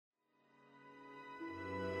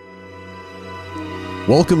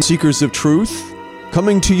Welcome, seekers of truth,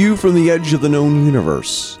 coming to you from the edge of the known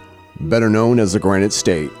universe, better known as the Granite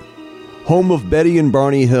State, home of Betty and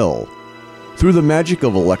Barney Hill. Through the magic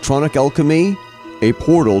of electronic alchemy, a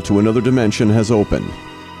portal to another dimension has opened.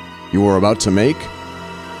 You are about to make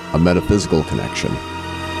a metaphysical connection.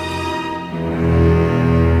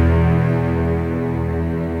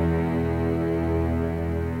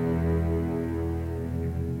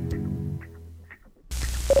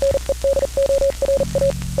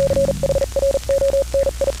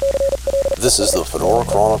 This is the Fedora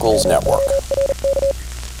Chronicles Network.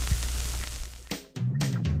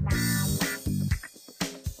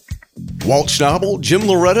 Walt Schnabel, Jim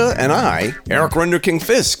Loretta, and I, Eric Renderking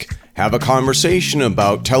Fisk, have a conversation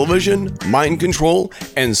about television, mind control,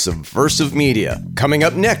 and subversive media. Coming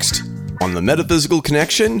up next on the Metaphysical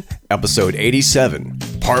Connection, episode 87,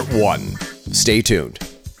 part 1. Stay tuned.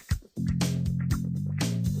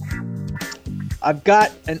 I've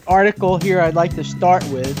got an article here I'd like to start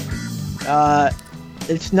with.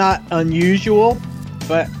 It's not unusual,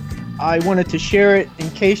 but I wanted to share it in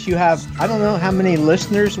case you have, I don't know how many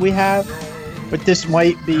listeners we have, but this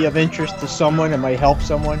might be of interest to someone. It might help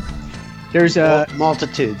someone. There's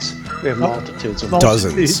multitudes. We have multitudes.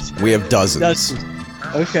 Dozens. We have dozens.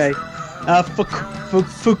 Okay.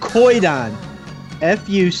 Fucoidan.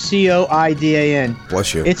 Fucoidan.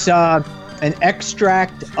 Bless you. It's an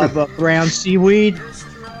extract of a brown seaweed,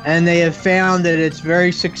 and they have found that it's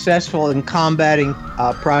very successful in combating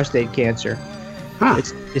prostate cancer. Huh.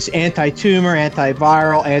 It's anti-tumor,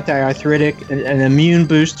 antiviral, anti-arthritic, an immune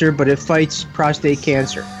booster, but it fights prostate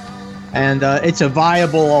cancer. And it's a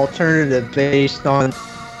viable alternative based on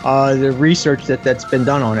the research that's been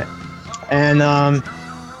done on it. And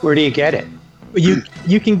where do you get it?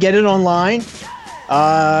 You can get it online.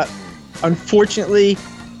 Unfortunately,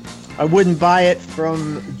 I wouldn't buy it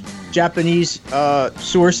from Japanese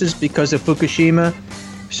sources because of Fukushima.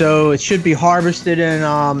 So it should be harvested in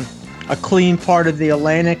a clean part of the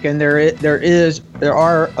Atlantic, and there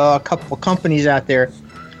are a couple of companies out there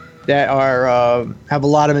that are have a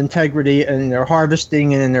lot of integrity in their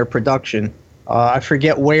harvesting and in their production. I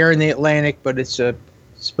forget where in the Atlantic, but it's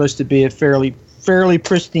supposed to be a fairly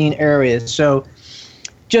pristine area. So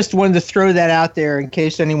just wanted to throw that out there in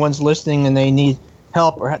case anyone's listening and they need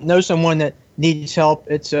help or know someone that needs help.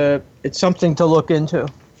 It's something to look into.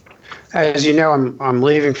 As you know, I'm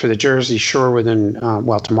leaving for the Jersey Shore within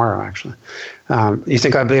tomorrow actually. You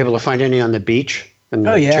think I'll be able to find any on the beach and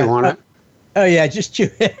chew on it? Oh yeah, just chew.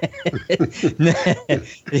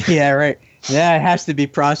 Yeah, right. Yeah, it has to be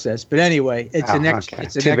processed. But anyway, it's an extra. Okay.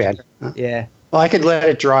 It's an Too extra. bad. Yeah. Well, I could let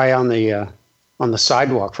it dry on the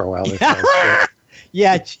sidewalk for a while.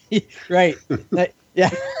 Yeah, right. Yeah.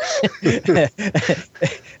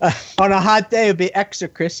 On a hot day, it'd be extra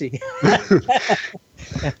crispy.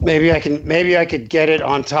 Maybe I could get it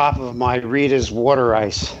on top of my Rita's water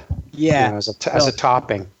ice. Yeah. As a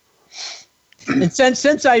topping. And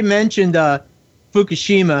since I mentioned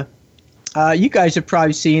Fukushima, you guys have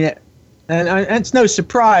probably seen it, and it's no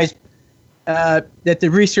surprise that the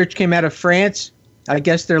research came out of France. I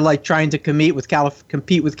guess they're like trying to compete with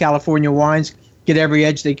California wines, get every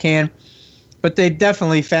edge they can. But they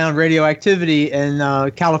definitely found radioactivity in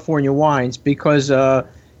California wines because, of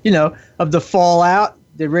the fallout,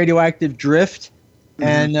 the radioactive drift,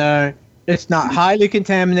 and it's not highly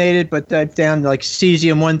contaminated, but they found like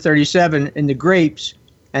cesium-137 in the grapes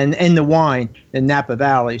and in the wine in Napa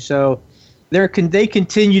Valley. So they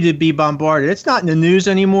continue to be bombarded. It's not in the news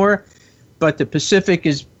anymore, but the Pacific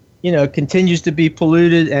is, continues to be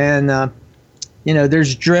polluted, and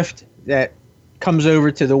there's drift that comes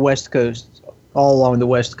over to the West Coast. All along the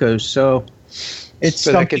West Coast, so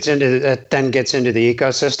that then gets into the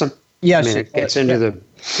ecosystem. Yes, it gets into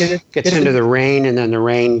the rain, and then the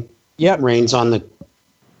rain rains on the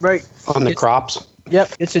crops.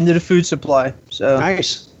 Yep, it's into the food supply. So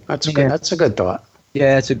nice. That's good. That's a good thought.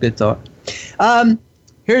 Yeah, it's a good thought.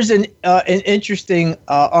 Here's an interesting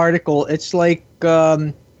article. It's like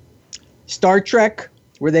Star Trek,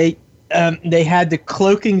 where they had the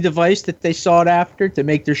cloaking device that they sought after to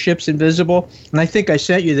make their ships invisible. And I think I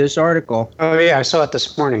sent you this article. Oh, yeah, I saw it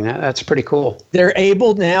this morning. That's pretty cool. They're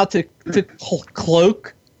able now to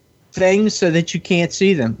cloak things so that you can't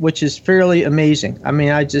see them, which is fairly amazing. I mean,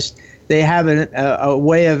 they have a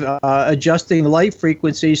way of adjusting light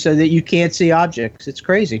frequency so that you can't see objects. It's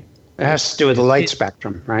crazy. It has to do with the light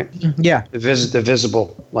spectrum, right? Yeah. The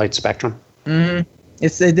visible light spectrum. Mm-hmm.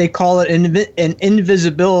 They call it an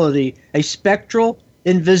invisibility, a spectral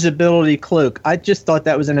invisibility cloak. I just thought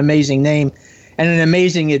that was an amazing name and an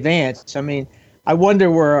amazing advance. I mean, I wonder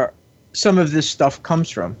where some of this stuff comes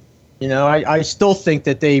from. You know, I still think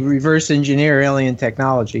that they reverse engineer alien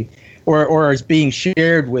technology, or is being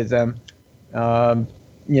shared with them,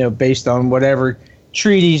 you know, based on whatever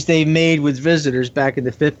treaties they made with visitors back in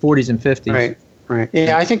the 40s and 50s. Right.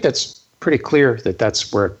 Yeah, I think that's pretty clear that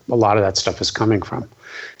that's where a lot of that stuff is coming from.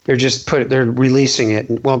 They're just they're releasing it,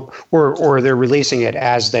 or they're releasing it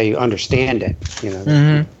as they understand it. You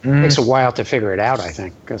know, it takes a while to figure it out, I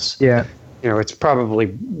think, because you know, it's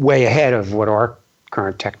probably way ahead of what our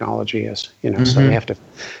current technology is. You know, so they have to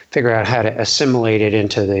figure out how to assimilate it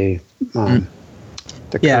into the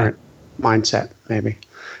current mindset, maybe.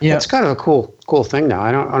 Yeah, it's kind of a cool thing. Now,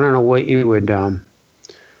 I don't know what you would.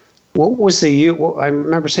 What was I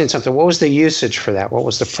remember saying something. What was the usage for that? What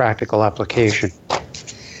was the practical application?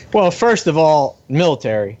 Well, first of all,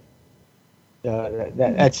 military.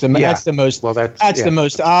 That's the most. Well, that's the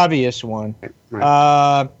most obvious one.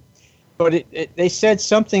 Right. But they said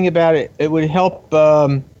something about it. It would help.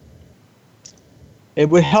 It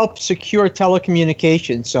would help secure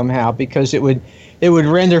telecommunications somehow, because it would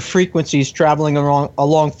render frequencies traveling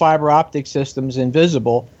along fiber optic systems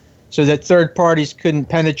invisible, so that third parties couldn't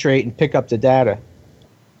penetrate and pick up the data.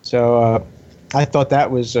 So I thought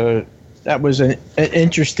that was an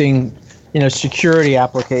interesting, you know, security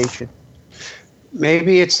application.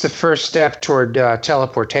 Maybe it's the first step toward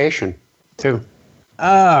teleportation too.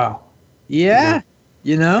 Oh, yeah.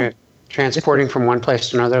 You know, transporting from one place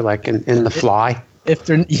to another, like in The Fly. If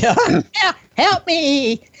they're help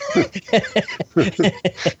me.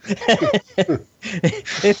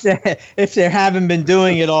 if they haven't been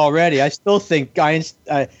doing it already, I still think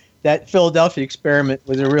that Philadelphia experiment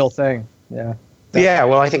was a real thing. Yeah. Yeah.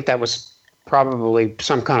 Well, I think that was probably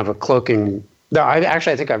some kind of a cloaking. No, I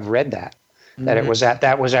think I've read that it was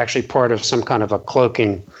that was actually part of some kind of a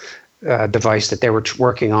cloaking device that they were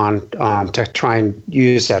working on to try and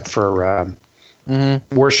use that for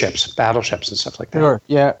warships, battleships, and stuff like that. Sure.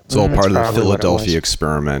 Yeah. It's all part of the Philadelphia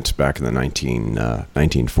experiment back in the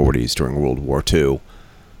 1940s during World War II.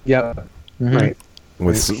 Yeah. Right.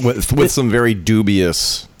 With some very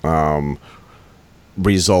dubious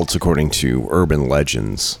results according to urban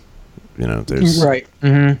legends. You know, there's right.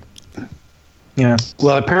 Yeah.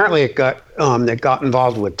 Well, apparently it got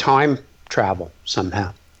involved with time travel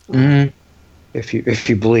somehow. If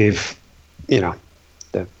you believe, you know,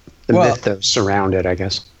 the myth that surrounded, I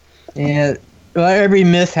guess. Yeah. Well, every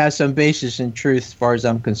myth has some basis in truth, as far as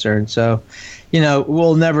I'm concerned. So, you know,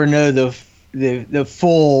 we'll never know the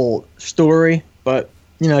full story, but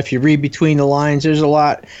you know, if you read between the lines, there's a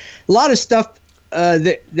lot of stuff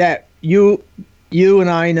that you and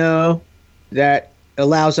I know that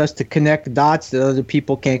allows us to connect dots that other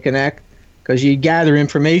people can't connect, because you gather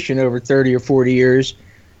information over 30 or 40 years,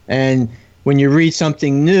 and when you read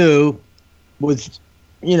something new with,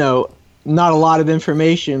 you know, not a lot of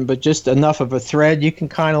information but just enough of a thread, you can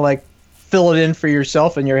kind of like fill it in for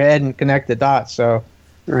yourself in your head and connect the dots. So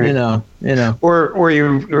right. you know or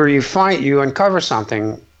you uncover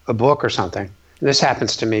something, a book or something, and this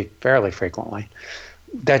happens to me fairly frequently,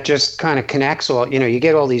 that just kind of connects all, you know, you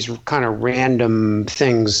get all these kind of random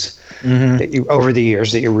things that you, over the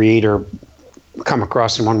years, that you read or come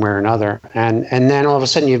across in one way or another. And then all of a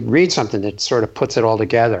sudden you read something that sort of puts it all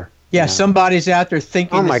together. Yeah, you know? Somebody's out there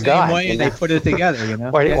thinking the same way, and they put it together, you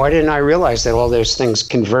know. Why didn't I realize that all those things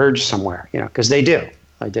converge somewhere, you know, because they do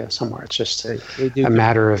somewhere. It's just a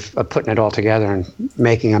matter of putting it all together and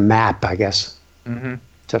making a map, I guess,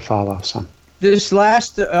 to follow. So this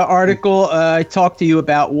last article, I talked to you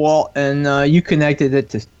about, Walt, and you connected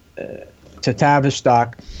it to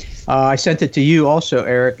Tavistock. I sent it to you also,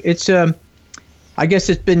 Eric. It's I guess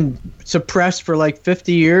it's been suppressed for like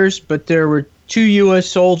 50 years, but there were 2 U.S.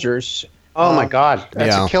 soldiers. Oh my God,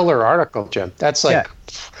 that's a killer article, Jim. That's like,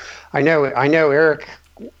 I know Eric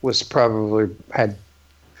was probably had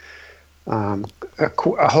a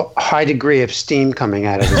high degree of steam coming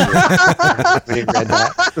out of his ears when he read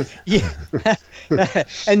that. Yeah,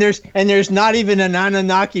 and there's not even an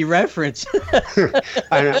Anunnaki reference.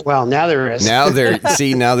 Well, now there is. Now there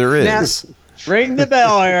is. Ring the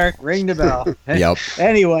bell, Eric. Ring the bell. Yep.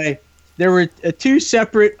 Anyway, there were 2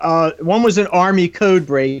 separate. One was an Army code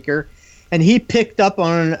breaker, and he picked up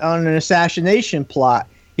on an assassination plot.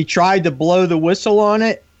 He tried to blow the whistle on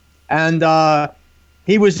it, and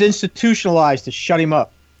he was institutionalized to shut him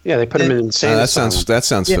up. Yeah, they put him in insane asylum. That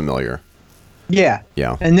sounds familiar. Yeah.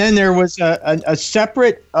 Yeah. And then there was a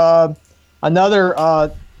separate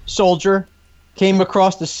another soldier came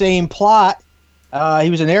across the same plot.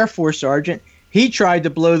 He was an Air Force sergeant. He tried to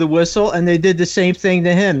blow the whistle, and they did the same thing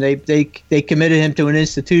to him. They committed him to an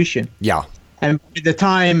institution. Yeah. And by the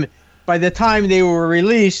time by the time they were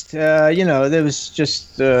released, there was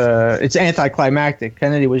just it's anticlimactic.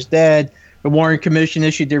 Kennedy was dead. The Warren Commission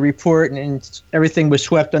issued their report, and everything was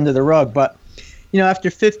swept under the rug. But after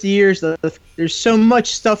 50 years, there's so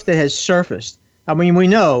much stuff that has surfaced. I mean, we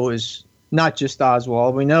know it was not just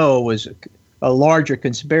Oswald. We know it was a larger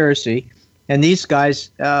conspiracy, and these guys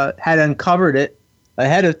had uncovered it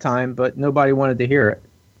ahead of time, but nobody wanted to hear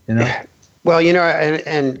it. Well,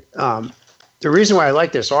 and the reason why I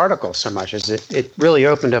like this article so much is it really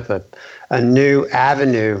opened up a new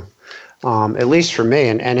avenue, at least for me.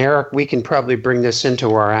 And Eric, we can probably bring this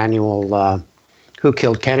into our annual Who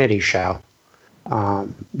Killed Kennedy show.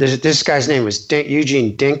 This guy's name was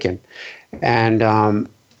Eugene Dinkin, and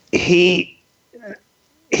he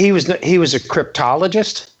was a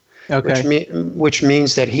cryptologist, which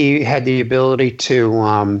means that he had the ability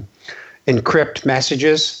to encrypt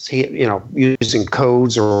messages, using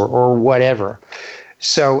codes or whatever.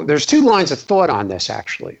 So there's two lines of thought on this,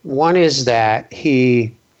 actually. One is that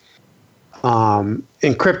he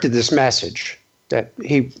encrypted this message that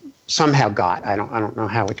he somehow got. I don't know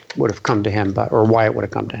how it would have come to him, or why it would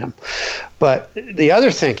have come to him. But the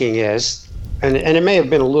other thinking is, and it may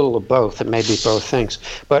have been a little of both, it may be both things,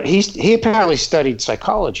 but he apparently studied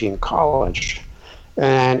psychology in college.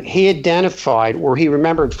 And he identified, or he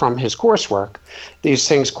remembered from his coursework, these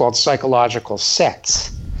things called psychological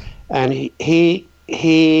sets. And he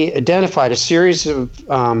identified a series of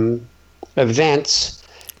events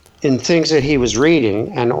in things that he was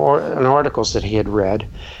reading and articles that he had read,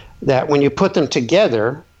 that when you put them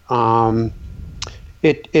together,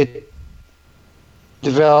 it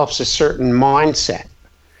develops a certain mindset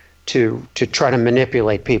to try to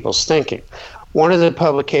manipulate people's thinking. One of the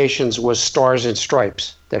publications was Stars and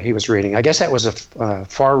Stripes that he was reading. I guess that was a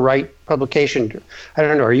far-right publication. I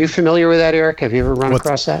don't know. Are you familiar with that, Eric? Have you ever run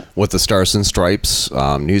across that? With the Stars and Stripes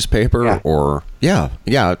newspaper? Yeah. Or yeah, I've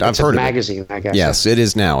heard of it. It's a magazine, I guess. Yes, it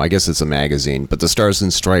is now. I guess it's a magazine. But the Stars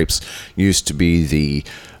and Stripes used to be the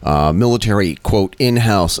military, quote,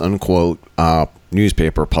 in-house, unquote,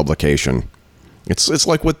 newspaper publication. It's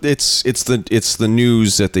like what it's the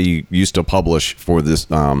news that they used to publish for this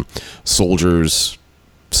soldiers,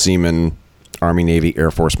 seamen, Army, Navy,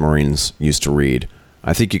 Air Force, Marines used to read.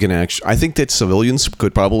 I think I think that civilians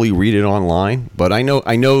could probably read it online, but I know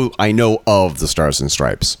of the Stars and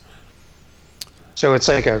Stripes. So it's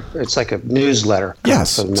like a newsletter.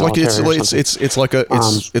 Yes, it's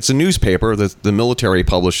a newspaper that the military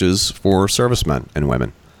publishes for servicemen and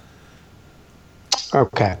women.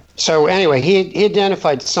 Okay. So anyway, he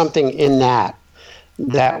identified something in that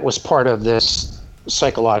was part of this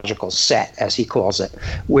psychological set, as he calls it,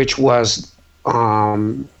 which was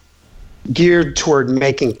geared toward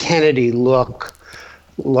making Kennedy look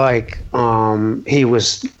like he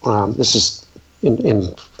was, this is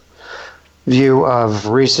in view of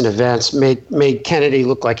recent events, made Kennedy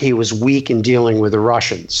look like he was weak in dealing with the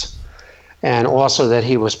Russians, and also that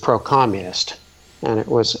he was pro-communist. And it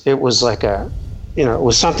was like it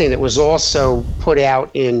was something that was also put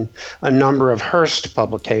out in a number of Hearst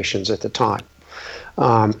publications at the time.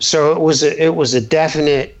 So it was a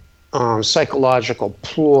definite psychological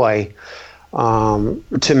ploy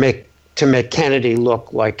to make Kennedy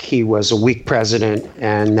look like he was a weak president,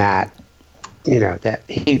 and that that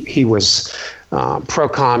he was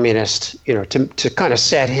pro-communist, to kind of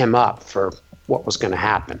set him up for what was going to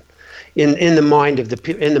happen in the minds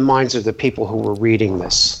of the people who were reading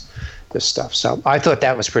this stuff. So I thought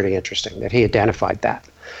that was pretty interesting that he identified that.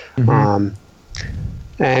 Mm-hmm.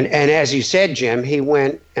 And as you said, Jim, he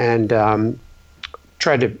went and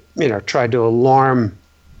tried to alarm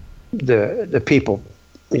the people,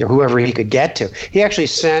 whoever he could get to. He actually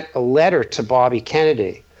sent a letter to Bobby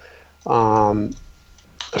Kennedy, a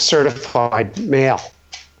certified mail,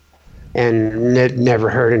 and never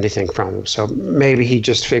heard anything from him. So maybe he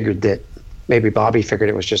just figured maybe Bobby figured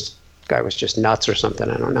it was just guy was just nuts or something.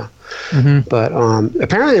 I don't know. Mm-hmm. But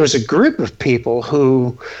apparently there was a group of people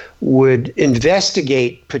who would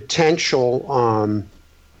investigate potential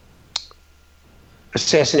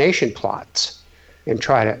assassination plots and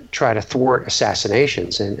try to thwart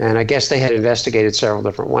assassinations. And I guess they had investigated several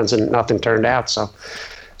different ones and nothing turned out.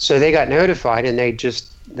 So they got notified, and they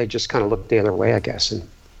just kind of looked the other way, I guess. And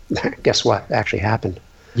guess what actually happened?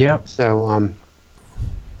 Yeah. So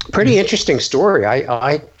pretty interesting story.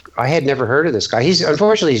 I had never heard of this guy.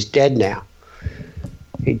 Unfortunately he's dead now.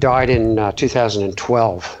 He died in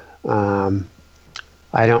 2012.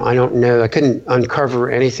 I don't know. I couldn't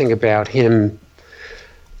uncover anything about him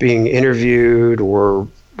being interviewed, or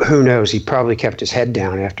who knows. He probably kept his head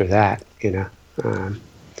down after that.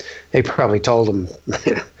 They probably told him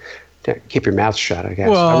to keep your mouth shut, I guess.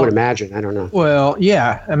 Well, I would imagine. I don't know. Well,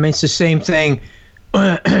 yeah. I mean, it's the same thing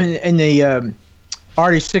in the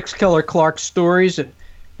Artie Six Killer Clark stories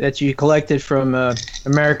that you collected from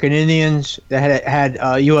American Indians that had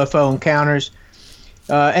UFO encounters.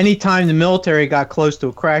 Anytime the military got close to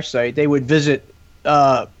a crash site, they would visit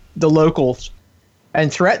the locals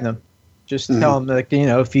and threaten them. Just tell them that,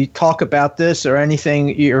 if you talk about this or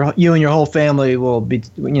anything, you and your whole family will be,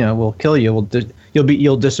 will kill you.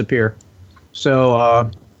 You'll disappear. So,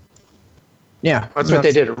 yeah. That's what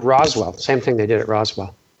they did at Roswell. Same thing they did at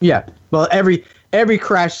Roswell. Yeah. Well, every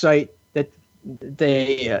crash site that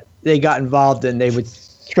they got involved in, they would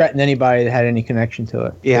threaten anybody that had any connection to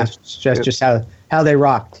it. Yeah. It's just how they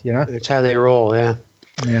rocked, It's how they roll. Yeah.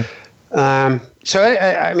 Yeah. So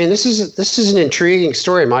I mean, this is an intriguing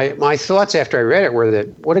story. My thoughts after I read it were that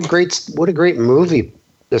what a great movie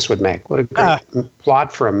this would make. What a great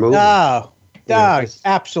plot for a movie.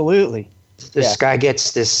 Absolutely. This guy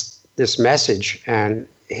gets this message, and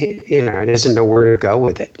he doesn't know where to go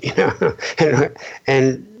with it.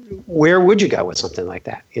 and where would you go with something like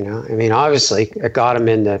that? I mean, obviously, it got him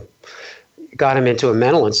into a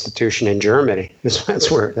mental institution in Germany. That's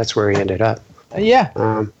where he ended up. Yeah.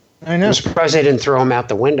 I know. I'm surprised they didn't throw him out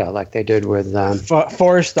the window like they did with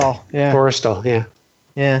Forrestal. Yeah. Forrestal, yeah.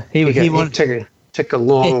 Yeah. He took a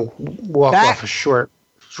long walk off a short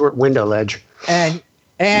window ledge.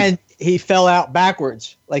 And he fell out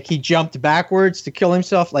backwards. Like he jumped backwards to kill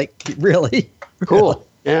himself. Like really. Cool.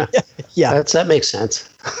 Yeah. Yeah. That makes sense.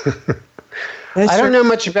 I don't know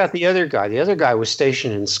much about the other guy. The other guy was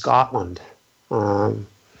stationed in Scotland.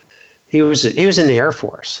 He was in the Air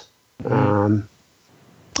Force.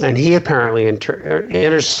 And he apparently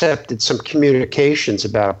intercepted some communications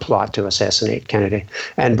about a plot to assassinate Kennedy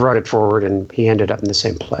and brought it forward, and he ended up in the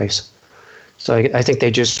same place. So I think they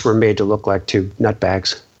just were made to look like two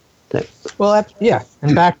nutbags.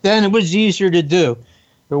 And back then it was easier to do.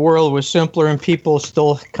 The world was simpler, and people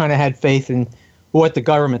still kind of had faith in what the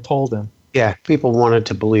government told them. Yeah, people wanted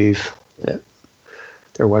to believe that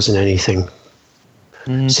there wasn't anything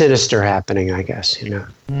sinister happening, I guess.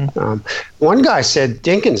 One guy said,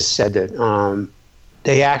 Dinkins said that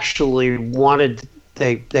they actually wanted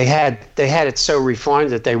they had it so refined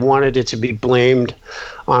that they wanted it to be blamed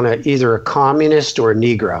on either a communist or a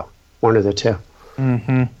Negro, one of the two.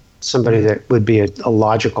 Mm-hmm. Somebody that would be a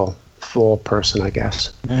logical, full person, I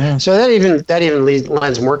guess. Mm-hmm. So that even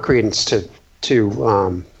lends more credence to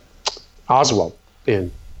Oswald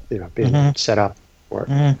being set up for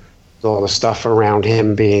it. All the stuff around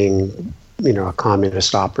him being, a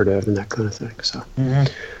communist operative and that kind of thing. So,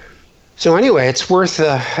 So anyway, it's worth.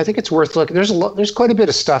 I think it's worth looking. There's quite a bit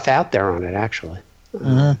of stuff out there on it, actually.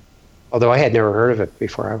 Although I had never heard of it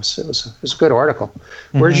before. It was a good article.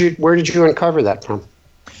 Where did you uncover that from?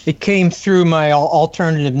 It came through my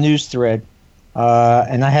alternative news thread,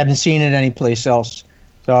 and I haven't seen it anyplace else.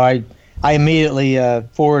 So I immediately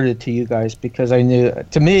forwarded it to you guys because I knew.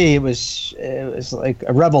 To me, it was like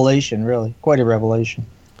a revelation, really, quite a revelation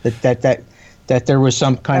that there was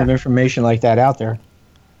some kind of information like that out there.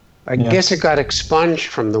 I guess it got expunged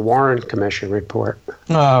from the Warren Commission report.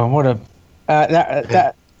 Oh, what a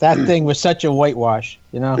that thing was such a whitewash,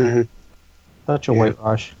 such a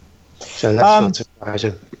whitewash. So that's not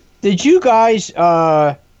surprising. Did you guys?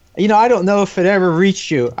 I don't know if it ever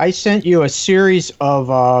reached you. I sent you a series of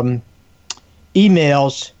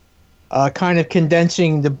emails, kind of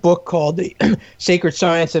condensing the book called The Sacred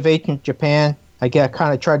Science of Ancient Japan. I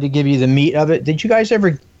kind of tried to give you the meat of it. Did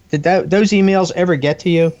those emails ever get to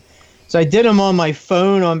you? So I did them on my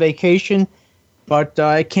phone on vacation, but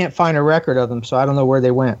I can't find a record of them, so I don't know where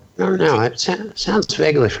they went. No, it sounds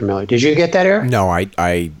vaguely familiar. Did you get that, Eric? No,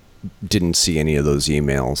 I didn't see any of those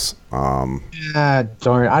emails. Darn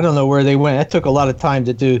it. I don't know where they went. That took a lot of time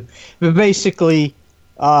to do. But basically,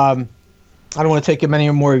 I don't want to take up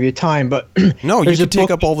any more of your time, but no, you can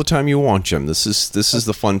take up all the time you want, Jim. This is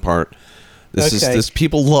the fun part. This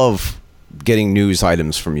people love getting news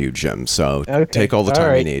items from you, Jim. So take all the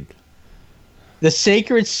time you need. The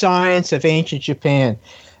Sacred Science of Ancient Japan.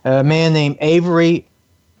 A man named Avery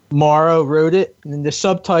Morrow wrote it, and the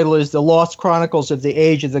subtitle is The Lost Chronicles of the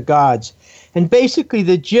Age of the Gods. And basically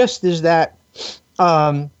the gist is that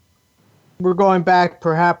we're going back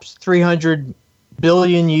perhaps 300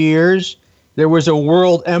 billion years. There was a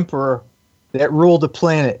world emperor that ruled the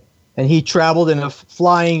planet, and he traveled in a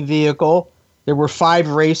flying vehicle. There were 5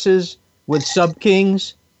 races with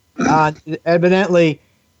sub-kings. Evidently,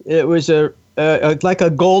 it was like a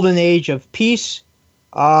golden age of peace.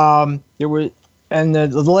 There were, and the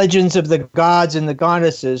legends of the gods and the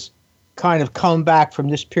goddesses kind of come back from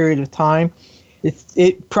this period of time.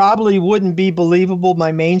 It probably wouldn't be believable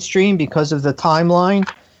by mainstream because of the timeline.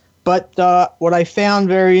 But what I found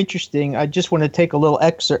very interesting, I just want to take a little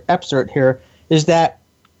excerpt here, is that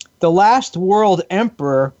the last world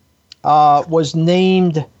emperor was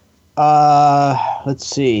named, let's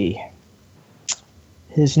see,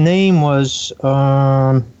 his name was,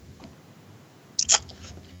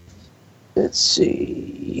 let's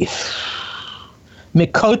see,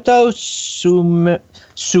 Mikoto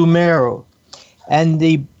Sumeru.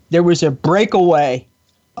 And there was a breakaway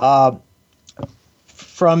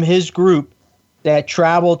from his group that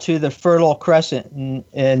traveled to the Fertile Crescent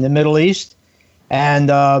in the Middle East. And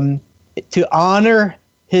to honor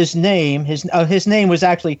his name, his name was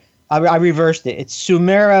actually, I reversed it. It's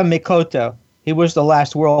Sumera Mikoto. He was the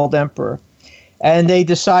last world emperor. And they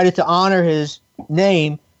decided to honor his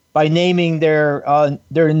name by naming their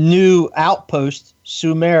new outpost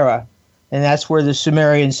Sumera. And that's where the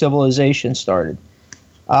Sumerian civilization started.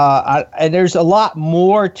 And there's a lot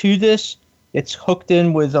more to this. It's hooked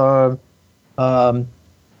in with UFO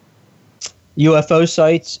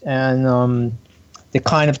sites and the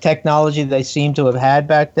kind of technology they seem to have had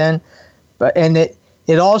back then. And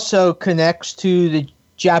it also connects to the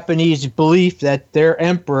Japanese belief that their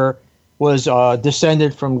emperor was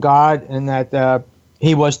descended from God and that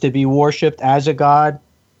he was to be worshipped as a god.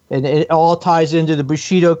 And it all ties into the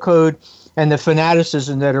Bushido Code and the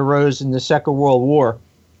fanaticism that arose in the Second World War,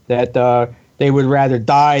 that they would rather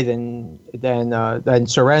die than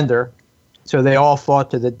surrender. So they all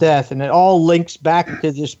fought to the death, and it all links back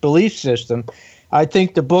to this belief system. I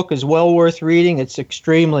think the book is well worth reading. It's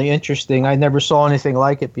extremely interesting. I never saw anything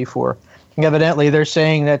like it before. Evidently, they're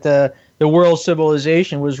saying that the world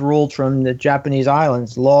civilization was ruled from the Japanese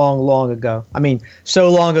islands long, long ago. I mean, so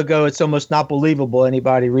long ago, it's almost not believable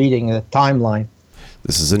anybody reading the timeline.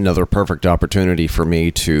 This is another perfect opportunity for me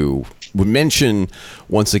to mention,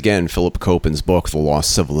 once again, Philip Copen's book, The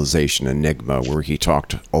Lost Civilization Enigma, where he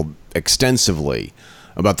talked extensively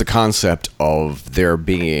about the concept of there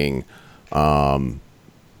being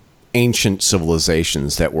ancient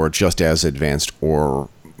civilizations that were just as advanced or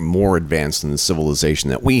more advanced than the civilization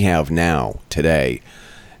that we have now today.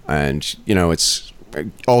 And, it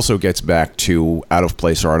also gets back to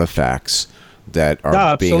out-of-place artifacts that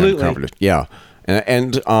are being uncovered. Yeah.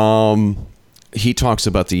 And he talks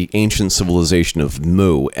about the ancient civilization of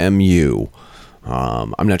Mu, M-U.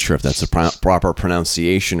 I'm not sure if that's a proper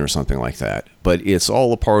pronunciation or something like that, but it's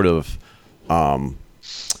all a part of,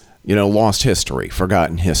 lost history,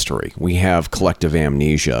 forgotten history. We have collective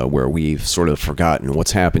amnesia where we've sort of forgotten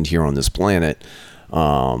what's happened here on this planet,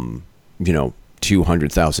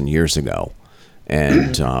 200,000 years ago.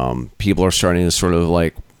 And people are starting to sort of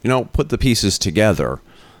put the pieces together.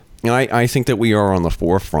 And I think that we are on the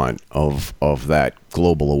forefront of that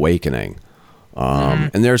global awakening.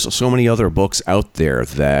 And there's so many other books out there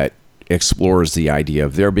that explores the idea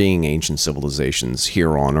of there being ancient civilizations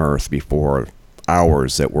here on Earth before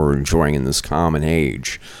ours that we're enjoying in this common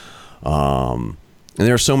age. And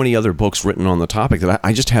there are so many other books written on the topic that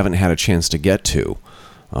I just haven't had a chance to get to.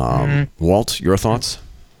 Walt, your thoughts?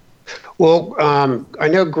 Well, I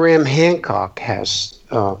know Graham Hancock has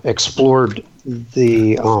explored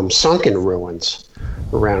the sunken ruins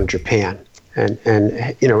around Japan, and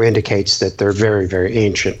indicates that they're very, very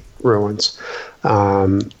ancient ruins.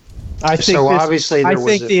 I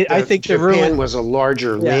think Japan was a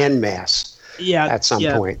larger landmass at some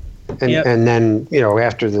point, and then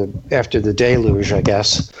after the deluge, I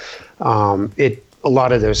guess, a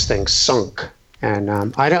lot of those things sunk. And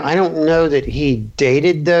I don't know that he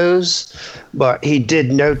dated those, but he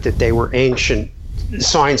did note that they were ancient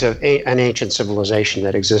signs of an ancient civilization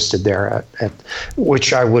that existed there, at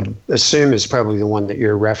which I would assume is probably the one that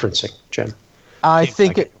you're referencing, Jim. I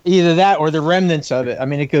think either that or the remnants of it. I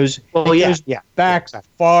mean, it goes back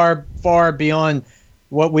far, far beyond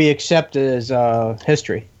what we accept as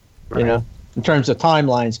history, in terms of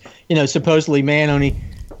timelines. Supposedly man only,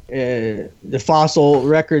 the fossil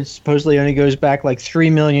record supposedly only goes back like 3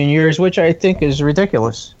 million years, which I think is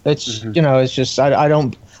ridiculous. It's, it's just, I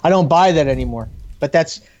don't buy that anymore. But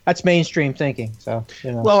that's mainstream thinking. So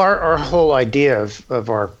well, our whole idea of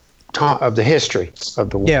the history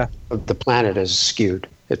of the planet is skewed.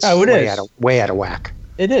 It's way out of whack.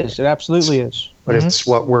 It is. It absolutely is. But it's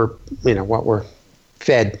what we're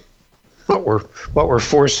fed, what we're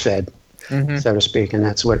force fed, so to speak, and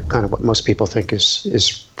that's what most people think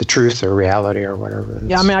is the truth or reality or whatever.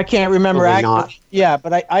 I mean, I can't remember.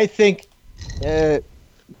 But I think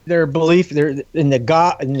their belief in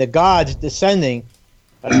the gods descending.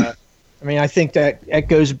 I mean, I think that it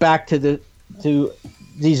goes back to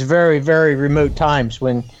these very, very remote times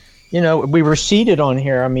when we were seated on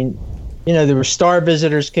here. I mean, there were star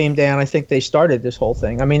visitors came down. I think they started this whole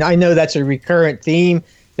thing. I mean, I know that's a recurrent theme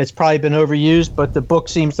that's probably been overused, but the book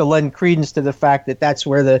seems to lend credence to the fact that that's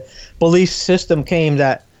where the belief system came,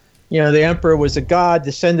 that the emperor was a god,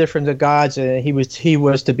 descended from the gods, and he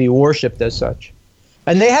was to be worshipped as such.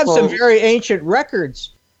 And they have some very ancient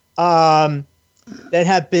records that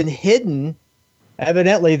have been hidden.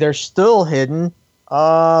 Evidently, they're still hidden,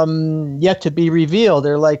 yet to be revealed.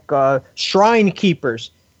 They're like shrine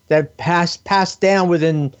keepers that passed down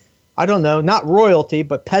within, I don't know, not royalty,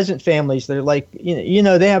 but peasant families. They're like,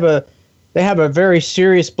 they have a very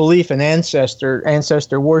serious belief in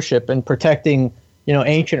ancestor worship and protecting,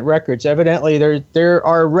 ancient records. Evidently, there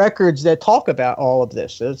are records that talk about all of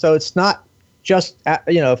this. So it's not just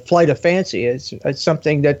flight of fancy. It's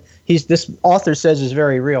something that this author says is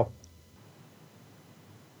very real.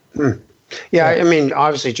 Yeah, I mean,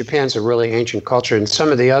 obviously Japan's a really ancient culture, and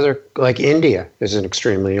some of the other, like India, is an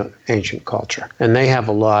extremely ancient culture, and they have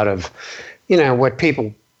a lot of, what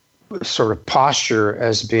people sort of posture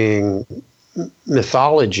as being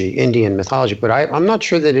mythology, Indian mythology, but I'm not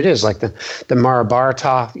sure that it is. Like the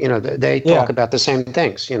Mahabharata, they talk about the same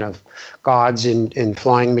things, gods in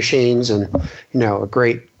flying machines and, a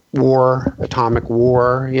great war, atomic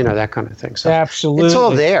war, that kind of thing. So absolutely, it's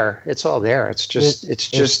all there. It's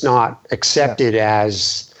just not accepted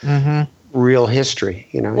as real history.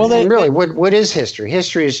 Well, and really, what is history?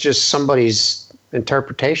 History is just somebody's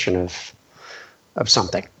interpretation of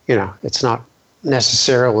something. It's not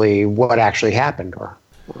necessarily what actually happened.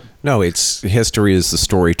 No, history is the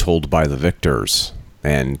story told by the victors,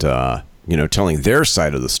 and telling their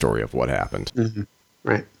side of the story of what happened. Mm-hmm.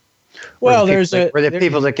 Right. Well, we're the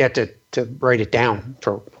people that get to write it down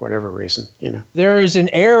for whatever reason, There is an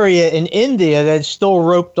area in India that's still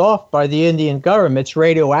roped off by the Indian government. It's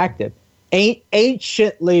radioactive,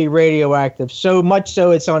 anciently radioactive, so much so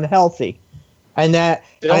it's unhealthy, and that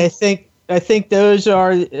I think those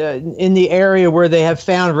are in the area where they have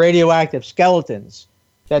found radioactive skeletons.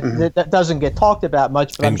 That doesn't get talked about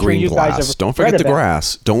much, but and I'm sure green you glass. guys have Don't forget the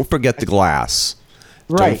glass. Don't forget the glass.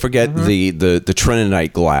 Right. Don't forget the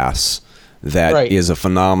Trinitite glass. That is a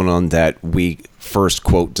phenomenon that we first,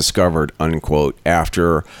 quote, discovered, unquote,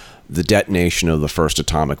 after the detonation of the first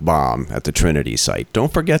atomic bomb at the Trinity site.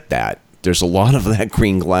 Don't forget that. There's a lot of that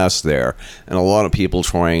green glass there, and a lot of people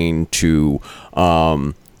trying to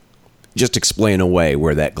just explain away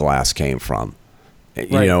where that glass came from,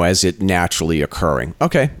 as it naturally occurring.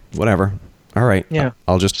 Okay, whatever. All right. Yeah.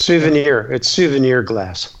 I'll just... Souvenir. It's souvenir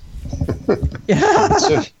glass. Yeah.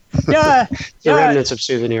 The remnants of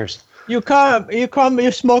souvenirs. You come,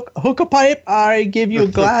 you smoke hookah pipe, I give you a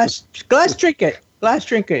glass trinket.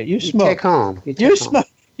 You smoke. Take home.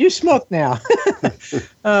 You smoke now.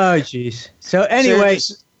 Oh, jeez. So anyway.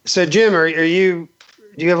 So Jim, do you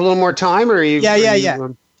have a little more time, or are you?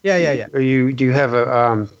 Yeah. Do you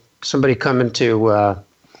have somebody coming to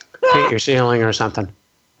paint your ceiling or something?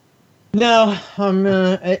 No,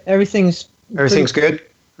 everything's good.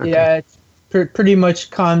 Okay. Yeah, it's pretty much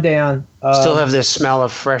calmed down. Still have this smell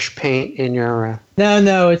of fresh paint in your.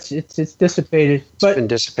 No, it's dissipated. It's been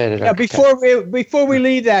dissipated. Yeah, okay. before we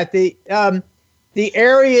leave that, the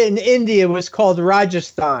area in India was called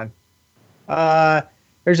Rajasthan.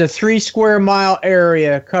 There's a 3 square mile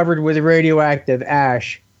area covered with radioactive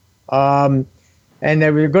ash. And they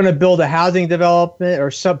were going to build a housing development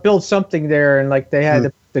or build something there, and like they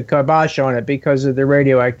had the kibosh on it because of the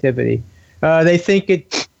radioactivity. They think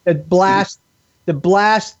the blast.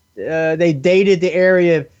 They dated the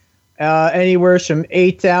area anywhere from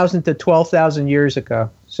 8,000 to 12,000 years ago.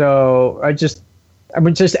 So I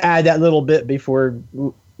would just add that little bit before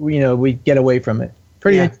we get away from it.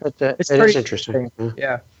 It's pretty interesting.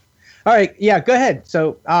 Yeah. All right. Yeah. Go ahead.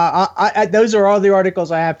 So those are all the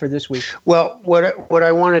articles I have for this week. Well, what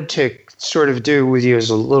I wanted to sort of do with you is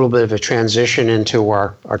a little bit of a transition into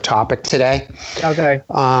our topic today. Okay.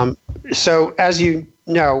 So as you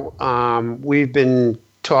know, we've been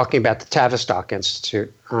talking about the Tavistock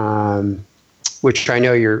Institute, which I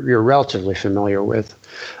know you're relatively familiar with.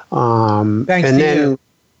 Thanks and to then,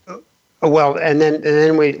 you. Well, and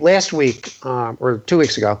then we last week or 2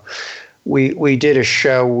 weeks ago, we did a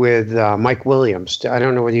show with Mike Williams. I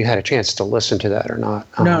don't know whether you had a chance to listen to that or not.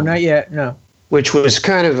 No, not yet. No. Which was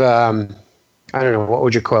kind of I don't know, what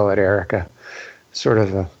would you call it, Erica? Sort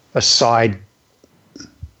of a side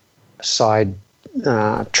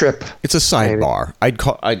trip. It's a sidebar.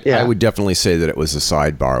 I would definitely say that it was a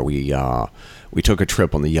sidebar. We took a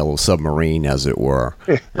trip on the Yellow Submarine, as it were.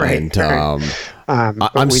 Right. And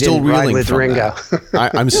I'm still reeling from that.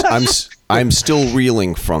 I'm still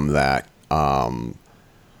reeling from that.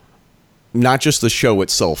 not just the show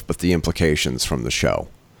itself, but the implications from the show.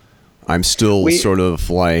 I'm still sort of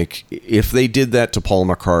like, if they did that to Paul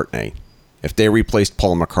McCartney, if they replaced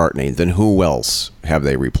Paul McCartney, then who else have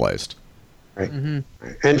they replaced? Right.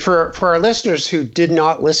 And for our listeners who did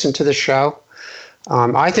not listen to the show,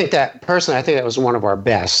 I think that was one of our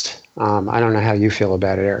best. I don't know how you feel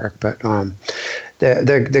about it, Eric, but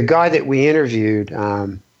the guy that we interviewed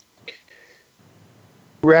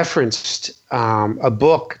referenced a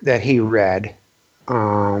book that he read,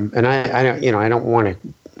 and I don't want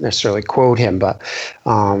to necessarily quote him, but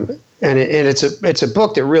it's a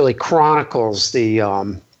book that really chronicles the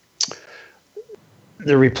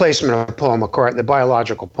replacement of Paul McCartney, the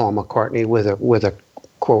biological Paul McCartney, with a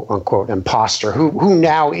quote unquote imposter who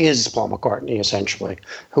now is Paul McCartney, essentially,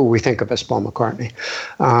 who we think of as Paul McCartney,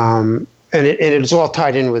 and it's all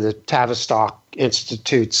tied in with the Tavistock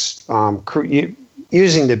Institute's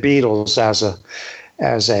using the Beatles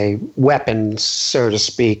as a weapon, so to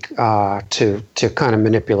speak, to kind of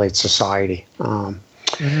manipulate society.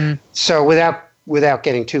 So without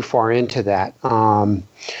getting too far into that,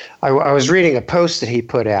 I was reading a post that he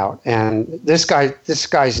put out, and this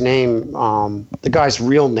guy's name, the guy's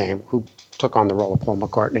real name, who took on the role of Paul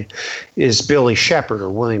McCartney, is Billy Shepherd, or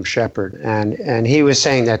William Shepherd, and he was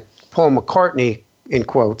saying that Paul McCartney, in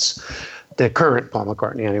quotes, the current Paul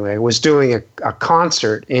McCartney anyway, was doing a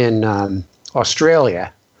concert in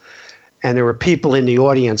Australia, and there were people in the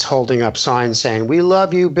audience holding up signs saying, "We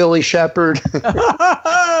love you, Billy Shepherd," which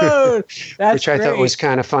I thought was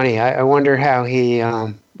kind of funny. I wonder how he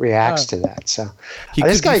reacts to that. So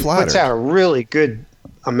this guy puts out a really good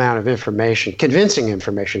amount of information, convincing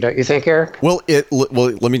information, don't you think, Eric? Well,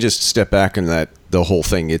 let me just step back in the whole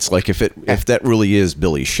thing. It's like if that really is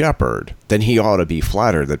Billy Shepherd, then he ought to be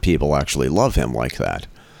flattered that people actually love him like that.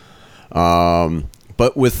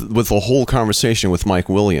 But with the whole conversation with Mike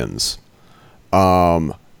Williams,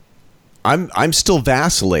 I'm still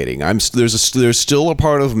vacillating. There's still a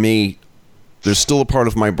part of me. There's still a part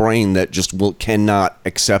of my brain that just cannot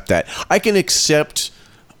accept that. I can accept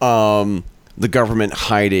the government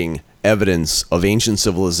hiding evidence of ancient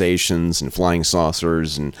civilizations and flying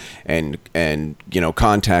saucers and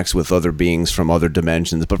contacts with other beings from other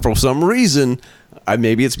dimensions. But for some reason,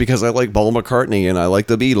 maybe it's because I like Paul McCartney and I like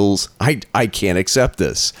the Beatles, I can't accept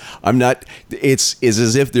this. I'm not. It's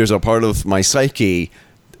as if there's a part of my psyche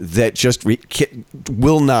that just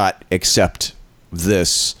will not accept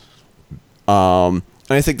this. And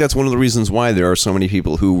I think that's one of the reasons why there are so many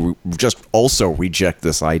people who just also reject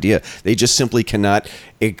this idea. They just simply cannot.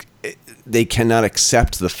 They cannot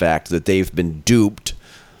accept the fact that they've been duped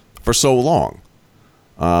for so long.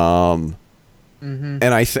 And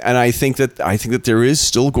I think that there is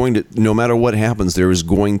still going to, no matter what happens, there is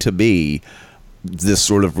going to be this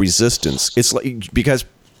sort of resistance. It's like, because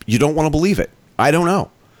you don't want to believe it. I don't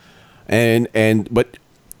know. But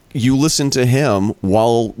you listen to him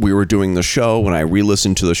while we were doing the show, and I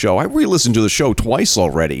re-listened to the show. I re-listened to the show twice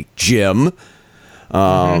already, Jim.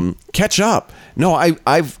 Catch up. No,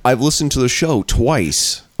 I've listened to the show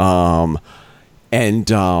twice.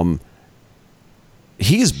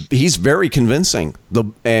 He's very convincing.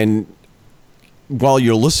 And while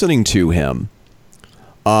you're listening to him,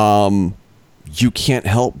 you can't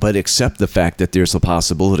help but accept the fact that there's a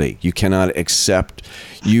possibility. You cannot accept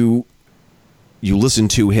you listen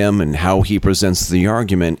to him and how he presents the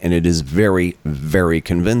argument, and it is very, very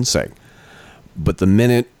convincing. But the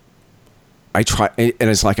minute I try, and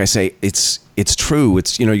it's like I say, it's true.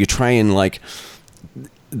 It's, you try and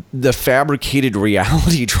the fabricated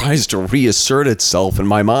reality tries to reassert itself in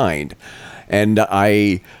my mind. And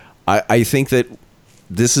I think that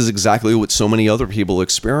this is exactly what so many other people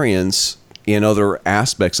experience in other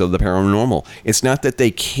aspects of the paranormal. It's not that they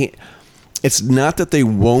can't. It's not that they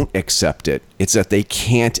won't accept it. It's that they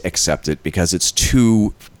can't accept it because it's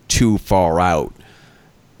too far out.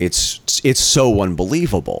 It's so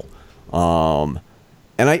unbelievable. And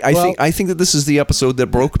I think that this is the episode that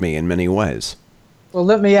broke me in many ways. Well,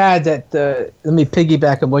 let me add that. Let me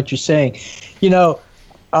piggyback on what you're saying.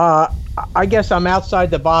 I guess I'm outside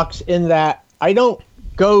the box in that I don't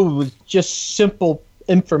go with just simple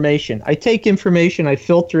information. I take information, I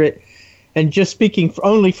filter it, and just speaking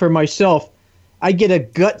only for myself, I get a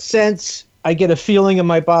gut sense. I get a feeling in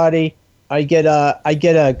my body. I get a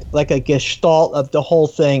gestalt of the whole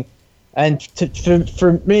thing, and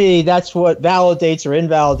for me, that's what validates or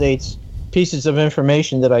invalidates pieces of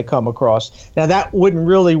information that I come across. Now, that wouldn't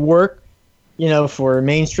really work, for a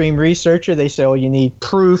mainstream researcher. They say, oh, you need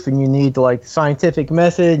proof and you need scientific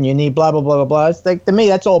method and you need blah blah blah blah blah. It's to me,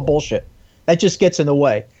 that's all bullshit. That just gets in the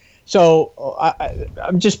way. So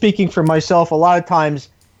I'm just speaking for myself. A lot of times,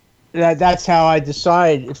 that's how I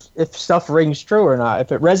decide if stuff rings true or not.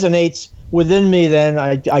 If it resonates within me, then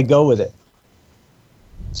I go with it.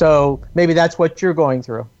 So maybe that's what you're going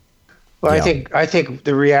through. Well, yeah. I think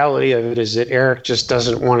the reality of it is that Eric just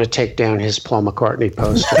doesn't want to take down his Paul McCartney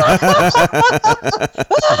poster.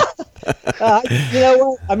 You know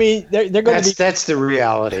what? I mean, they're going to be. That's the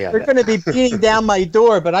reality of it. They're going to be beating down my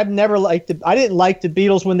door, but I didn't like the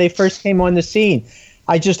Beatles when they first came on the scene.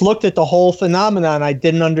 I just looked at the whole phenomenon. I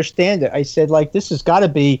didn't understand it. I said, like, this has got to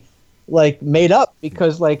be, like, made up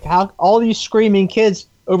because, like, how all these screaming kids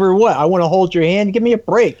over what? I want to hold your hand. Give me a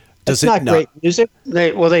break. That's not great music.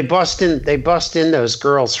 They bust in those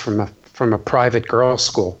girls from a private girls'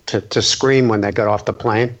 school to scream when they got off the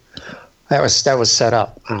plane. That was set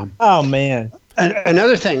up. Oh man!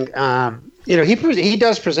 Another thing, he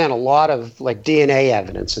does present a lot of like DNA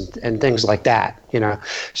evidence and things like that.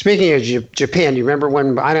 Speaking of Japan, do you remember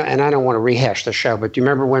when I don't want to rehash the show, but do you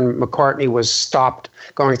remember when McCartney was stopped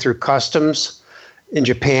going through customs in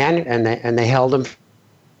Japan and they held him? It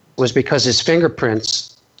was because his fingerprints.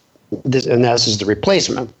 And this is the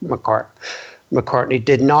replacement McCartney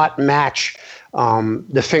did not match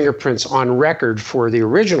the fingerprints on record for the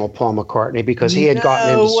original Paul McCartney because he had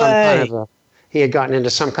gotten into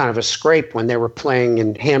some kind of a scrape when they were playing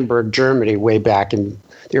in Hamburg, Germany, way back in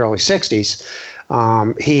the early '60s.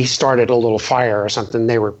 He started a little fire or something.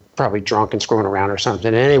 They were probably drunk and screwing around or something.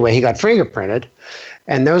 And anyway, he got fingerprinted,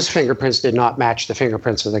 and those fingerprints did not match the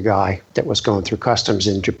fingerprints of the guy that was going through customs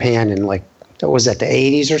in Japan in like. Was that the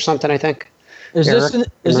 80s or something? I think. Is this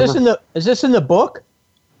in the book?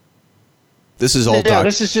 This is all. No,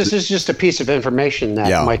 this is just a piece of information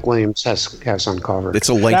that Mike Williams has uncovered. It's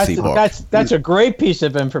a lengthy book. That's a great piece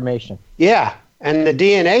of information. Yeah, and the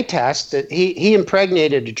DNA test that he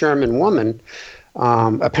impregnated a German woman,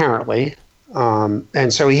 apparently,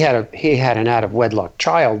 and so he had an out of wedlock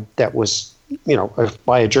child that was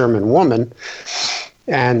by a German woman.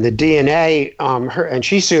 And the DNA, and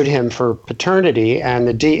she sued him for paternity, and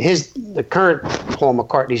the current Paul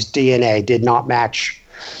McCartney's DNA did not match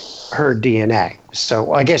her DNA.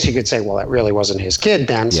 So I guess you could say, well, that really wasn't his kid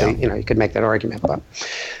then. So you could make that argument. But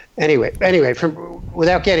anyway,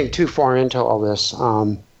 without getting too far into all this,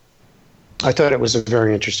 I thought it was a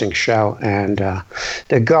very interesting show. And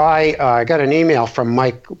the guy, I got an email from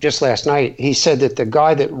Mike just last night. He said that the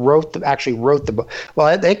guy that actually wrote the book,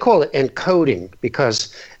 well, they call it encoding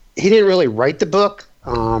because he didn't really write the book.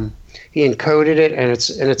 He encoded it, and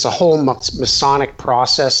it's a whole Masonic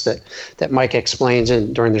process that Mike explains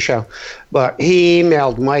during the show. But he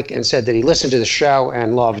emailed Mike and said that he listened to the show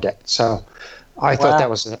and loved it. So I thought that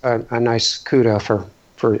was a nice kudos for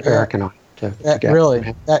Eric and I.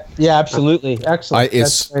 Absolutely, excellent.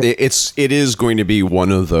 It is going to be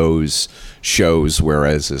one of those shows.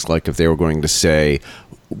 Whereas it's like if they were going to say,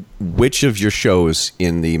 which of your shows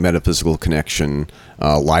in the Metaphysical Connection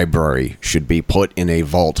library should be put in a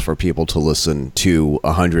vault for people to listen to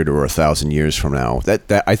 100 or 1,000 years from now,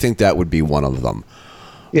 that I think that would be one of them.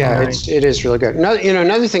 Yeah, it is really good.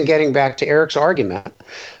 Another thing, getting back to Eric's argument,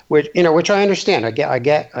 which I understand. I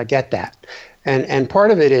get that. And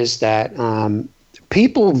part of it is that a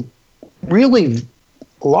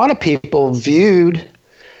lot of people viewed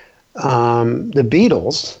the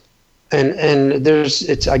Beatles, and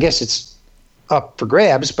I guess it's up for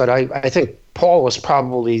grabs, but I think Paul was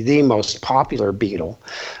probably the most popular Beatle.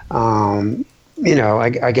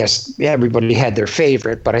 I guess everybody had their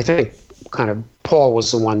favorite, but I think kind of Paul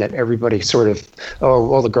was the one that everybody sort of,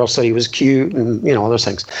 the girl said he was cute and all those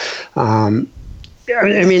things.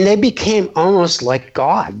 I mean, they became almost like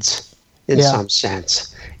gods in some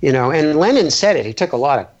sense, and Lennon said it. He took a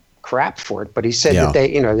lot of crap for it, but he said that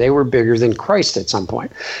they were bigger than Christ at some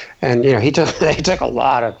point. And, they took a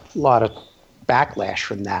lot of backlash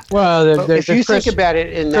from that. Well, if you think about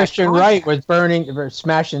it in that Christian Wright was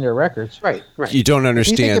smashing their records. Right. You don't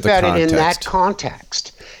understand the context. If you think about it in that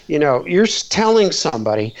context, you're telling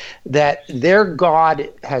somebody that their God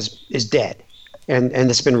is dead. And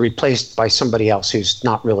it's been replaced by somebody else who's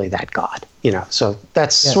not really that God, So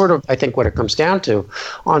that's sort of, I think, what it comes down to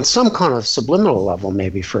on some kind of subliminal level,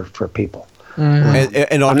 maybe for people. Mm-hmm.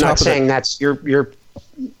 And I'm not saying that's your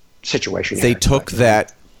situation. They took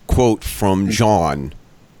that quote from John,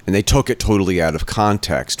 and they took it totally out of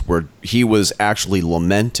context, where he was actually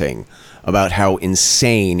lamenting about how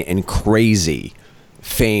insane and crazy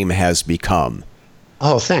fame has become.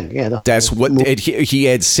 Oh, thing, yeah. That's what he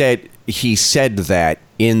had said. He said that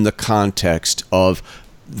in the context of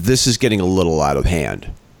this is getting a little out of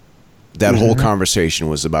hand. That whole conversation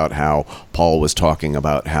was about how Paul was talking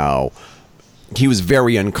about how he was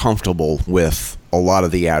very uncomfortable with a lot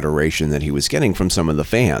of the adoration that he was getting from some of the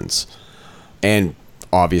fans, and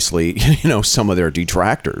obviously, some of their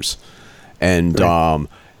detractors. And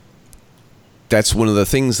that's one of the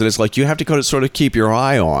things that is like you have to sort of keep your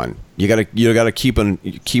eye on. You gotta keep an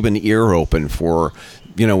ear open for,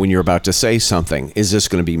 when you're about to say something. Is this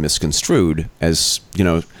going to be misconstrued as,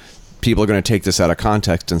 people are going to take this out of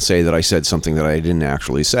context and say that I said something that I didn't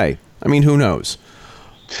actually say? I mean, who knows?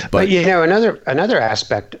 But another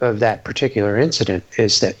aspect of that particular incident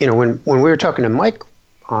is that, when we were talking to Mike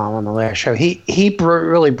on the last show, he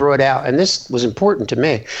really brought out, and this was important to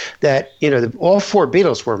me, that, all four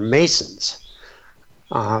Beatles were Masons.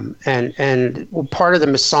 And part of the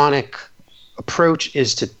Masonic approach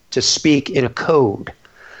is to speak in a code,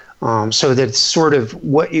 so that sort of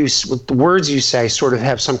the words you say sort of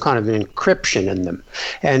have some kind of an encryption in them.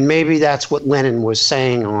 And maybe that's what Lennon was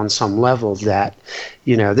saying on some level, that,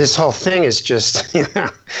 this whole thing is just,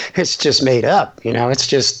 it's just made up. It's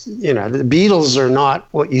just, the Beatles are not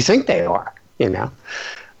what you think they are,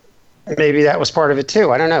 Maybe that was part of it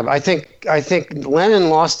too. I don't know. I think Lennon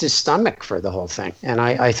lost his stomach for the whole thing, and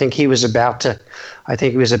I think he was about to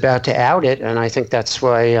out it, and I think that's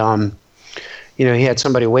why he had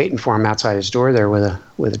somebody waiting for him outside his door there with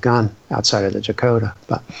a gun outside of the Dakota.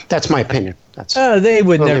 But that's my opinion. That's they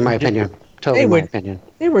would totally never my opinion. Totally my opinion.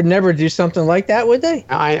 They would never do something like that, would they?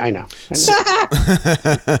 I know.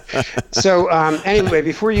 So anyway,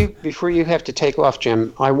 before you have to take off,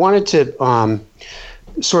 Jim, I wanted to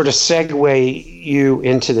sort of segue you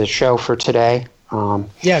into the show for today.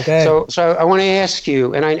 Yeah, go ahead. So I want to ask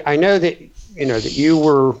you, and I know that that you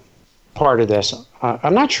were part of this.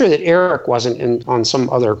 I'm not sure that Eric wasn't on some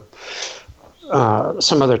other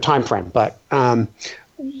time frame, but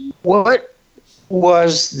what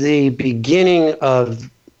was the beginning of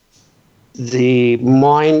the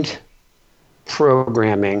mind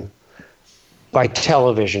programming by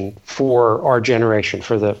television for our generation,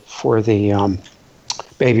 for the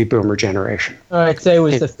baby boomer generation? I'd say it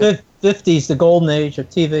was the 50s, the golden age of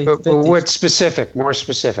TV. But what's specific? More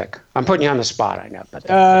specific. I'm putting you on the spot, I know. But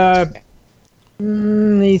let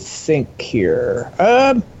me think here.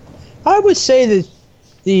 I would say that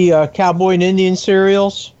the cowboy and Indian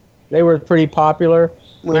serials, they were pretty popular.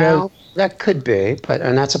 Well, that could be,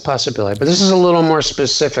 and that's a possibility. But this is a little more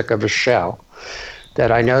specific of a show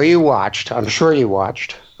that I know you watched. I'm sure you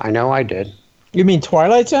watched. I know I did. You mean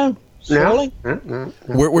Twilight Zone? No.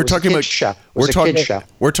 We're talking about show. We're talking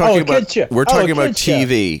about TV. We're talking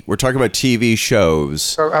about TV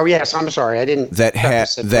shows. Oh yes, I'm sorry, I didn't. That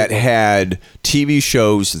had TV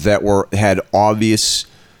shows that had obvious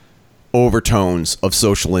overtones of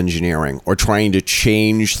social engineering or trying to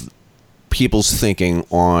change people's thinking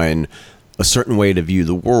on a certain way to view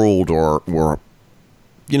the world, or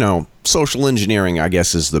social engineering, I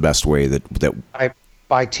guess, is the best way that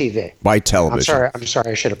by TV. By television. I'm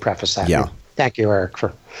sorry. I should have prefaced that. Yeah. Thank you, Eric,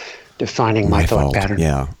 for defining my thought pattern.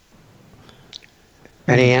 Yeah.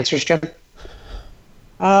 Any answers, Jim?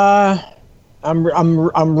 I'm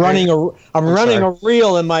running a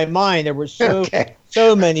reel in my mind. There were so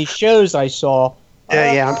many shows I saw.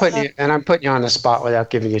 Yeah. I'm putting you on the spot without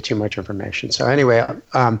giving you too much information. So anyway,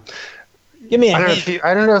 give me a hint.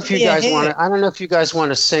 I don't know if you guys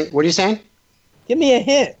want to sing. What are you saying? Give me a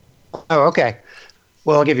hint. Oh, okay.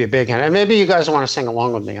 Well, I'll give you a big hint. And maybe you guys want to sing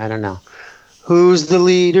along with me. I don't know. Who's the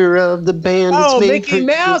leader of the band? Oh, Mickey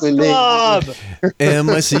Mouse Club!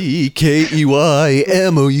 MICKEYMOUSE.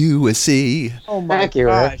 Oh my Thank you,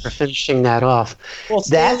 Eric, for finishing that off. Well,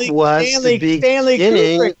 That was the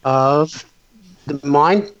beginning of the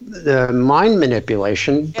mind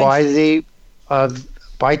manipulation by TV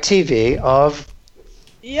of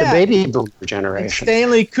the baby boomer generation. And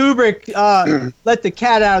Stanley Kubrick let the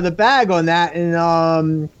cat out of the bag on that in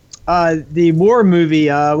the war movie.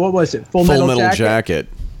 What was it? Full Metal Jacket.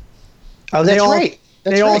 Oh, that's right.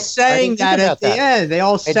 They all sang that at the end. They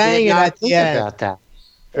all sang it at the end. About that.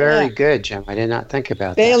 Very good, Jim. I did not think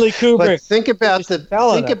about Stanley that. Kubrick. But think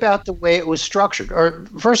about the way it was structured. Or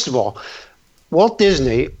first of all, Walt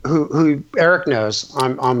Disney, who Eric knows,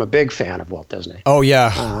 I'm a big fan of Walt Disney. Oh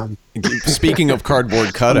yeah. Speaking of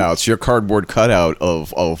cardboard cutouts, your cardboard cutout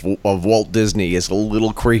of Walt Disney is a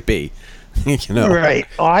little creepy. Right.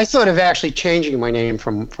 Well, I thought of actually changing my name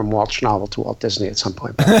from Walt Schnabel to Walt Disney at some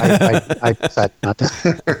point, but I decided not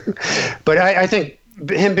to. But I think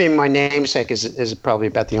him being my namesake is probably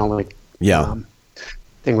about the only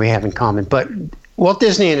thing we have in common. But Walt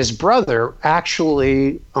Disney and his brother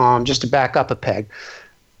actually, just to back up a peg,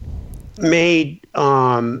 made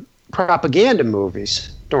propaganda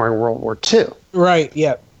movies during World War II. Right.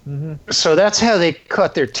 Yeah. So that's how they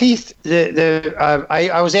cut their teeth.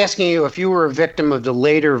 I was asking you if you were a victim of the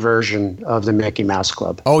later version of the Mickey Mouse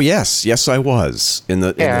Club. Oh, yes, I was in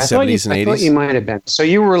the 70s and 80s. I thought you might have been. So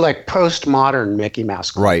you were like postmodern Mickey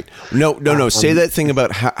Mouse Club, right? No. Say that thing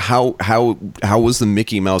about how was the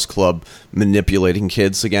Mickey Mouse Club manipulating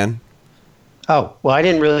kids again? Oh, well, I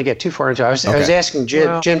didn't really get too far into it. I was asking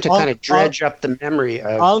Jim to kind of dredge up the memory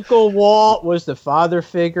of Uncle Walt was the father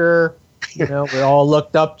figure. We all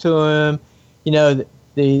looked up to him. The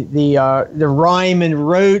rhyme and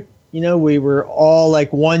rote. We were all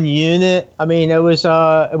like one unit. I mean, it was.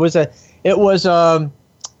 I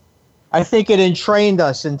think it entrained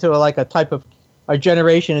us into our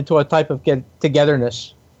generation into a type of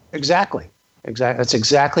togetherness. Exactly. That's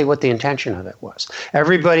exactly what the intention of it was.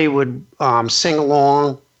 Everybody would sing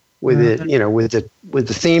along with it, with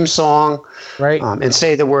the theme song, right? And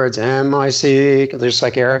say the words "M-I-C," just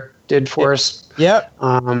like Eric did for us. Yep.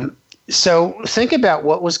 So think about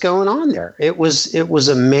what was going on there. It was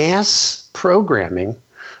a mass programming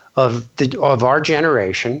of our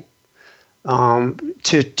generation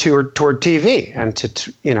toward TV and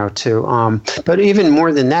but even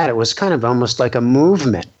more than that, it was kind of almost like a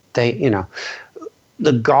movement.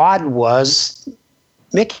 The god was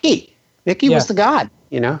Mickey. Mickey was the god.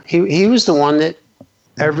 He was the one that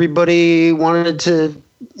everybody wanted to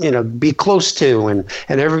be close to, and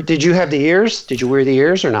did you have the ears? Did you wear the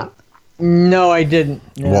ears or not? No, I didn't.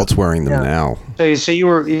 No. Walt's wearing them now. So you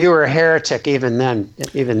were a heretic even then,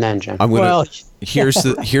 Jim. Here's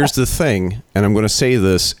the thing, and I'm going to say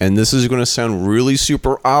this, and this is going to sound really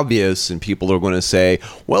super obvious, and people are going to say,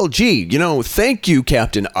 well, gee, thank you,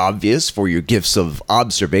 Captain Obvious, for your gifts of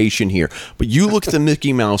observation here. But you look at the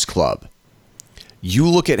Mickey Mouse Club. You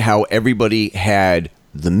look at how everybody had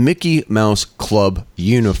the Mickey Mouse Club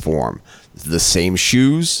uniform. The same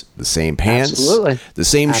shoes, the same pants, the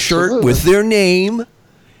same shirt with their name,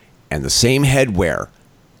 and the same headwear.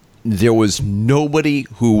 There was nobody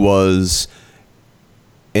who was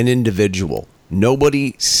an individual.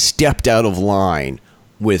 Nobody stepped out of line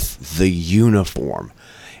with the uniform.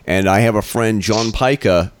 And I have a friend, John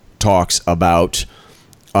Pica, talks about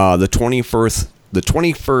the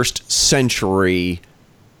 21st century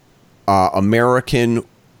American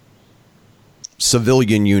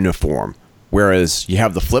civilian uniform. Whereas you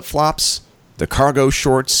have the flip-flops, the cargo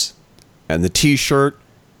shorts, and the T-shirt,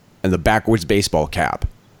 and the backwards baseball cap.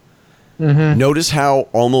 Mm-hmm. Notice how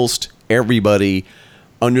almost everybody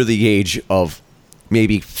under the age of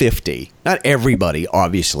maybe 50, not everybody,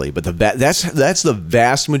 obviously, but that's the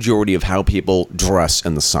vast majority of how people dress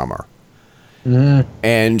in the summer.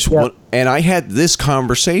 Mm-hmm. And I had this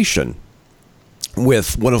conversation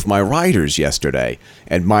with one of my writers yesterday,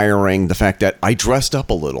 admiring the fact that I dressed up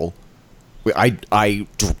a little. I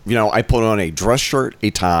put on a dress shirt, a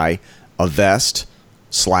tie, a vest,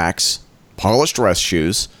 slacks, polished dress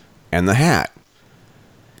shoes, and the hat.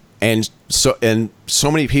 And so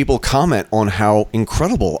many people comment on how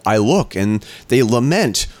incredible I look, and they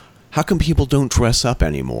lament, how come people don't dress up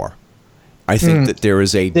anymore? I think that there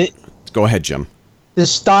is go ahead, Jim. The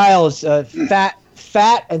style is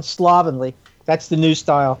fat and slovenly. That's the new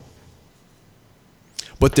style.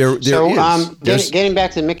 But getting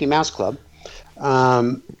back to the Mickey Mouse Club,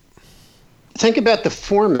 think about the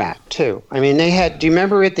format too. I mean, do you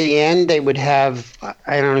remember at the end they would have,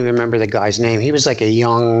 I don't even remember the guy's name. He was like a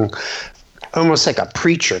young, almost like a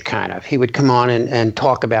preacher kind of. He would come on and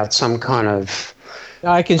talk about some kind of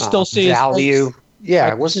I can still see value. His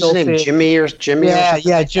yeah, wasn't his name Jimmy or Jimmy?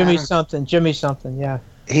 Yeah, Jimmy something, yeah.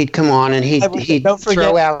 He'd come on and he'd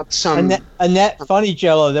throw out some Annette Funny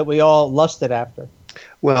Jello that we all lusted after.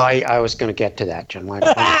 Well, I was going to get to that, Jim.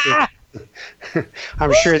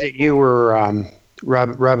 I'm sure that you were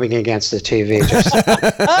rubbing against the TV.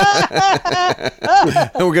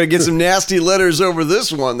 We're going to get some nasty letters over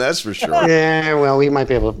this one, that's for sure. Yeah, well, we might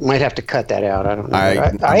have to cut that out. I don't know.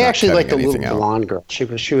 I actually like the little blonde girl. She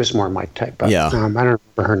was more my type. But, yeah. I don't remember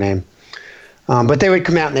her name. But they would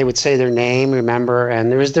come out and they would say their name, remember?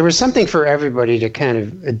 And there was something for everybody to kind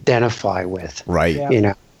of identify with. Right.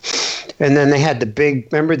 Yeah. And then they had the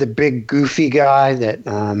big goofy guy that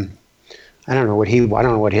I don't know what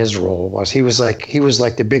his role was. He was like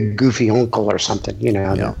the big goofy uncle or something,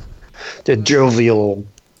 the jovial,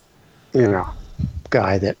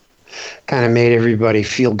 guy that kind of made everybody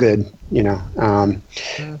feel good,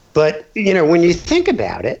 But when you think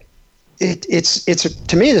about it, it's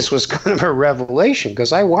to me this was kind of a revelation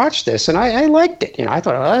because I watched this and I liked it. I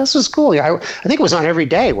thought, oh, this was cool. I think it was on every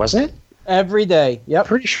day, wasn't it? Every day. Yep.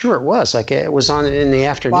 Pretty sure it was. Like it was on in the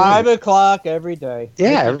afternoon. 5 o'clock every day.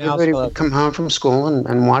 Yeah, Mickey Mouse everybody Club. would come home from school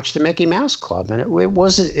and watch the Mickey Mouse Club, and it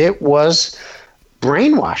was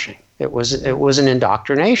brainwashing. It was an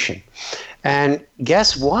indoctrination. And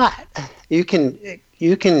guess what? You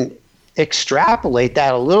can extrapolate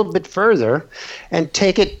that a little bit further and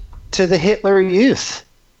take it to the Hitler Youth.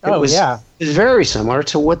 It's very similar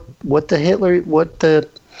to what the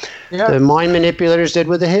mind manipulators did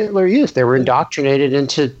with the Hitler Youth. They were indoctrinated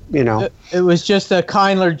into, It was just a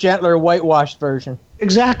kinder, gentler, whitewashed version.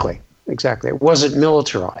 Exactly. It wasn't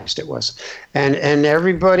militarized. It was, and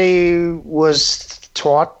everybody was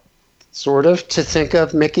taught sort of to think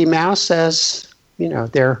of Mickey Mouse as,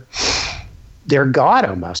 their god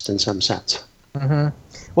almost in some sense. Mm-hmm.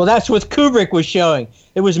 Well, that's what Kubrick was showing.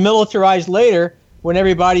 It was militarized later when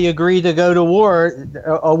everybody agreed to go to war.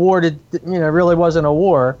 A war that really wasn't a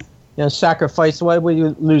war. Sacrifice. What would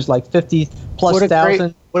you lose? Like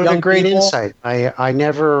 50,000. What a great insight. I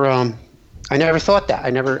never thought that. I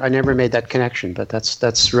never made that connection, but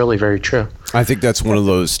that's really very true. I think that's one of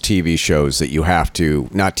those TV shows that you have to,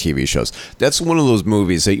 not TV shows. That's one of those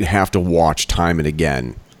movies that you have to watch time and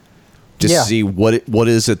again to see what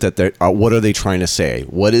is it that they what are they trying to say?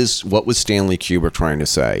 What was Stanley Kubrick trying to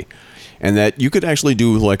say? And that you could actually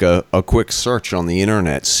do like a quick search on the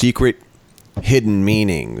internet, secret hidden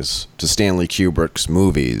meanings to Stanley Kubrick's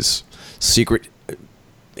movies, secret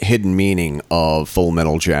hidden meaning of Full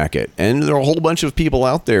Metal Jacket. And there are a whole bunch of people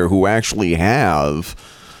out there who actually have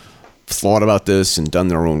thought about this and done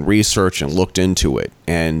their own research and looked into it.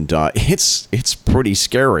 And it's pretty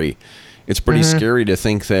scary. It's pretty scary to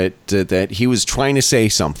think that he was trying to say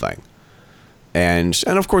something. And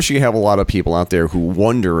of course you have a lot of people out there who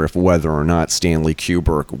wonder if whether or not Stanley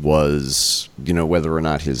Kubrick was, whether or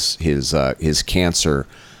not his cancer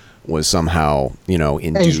was somehow,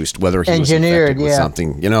 induced, whether he was infected with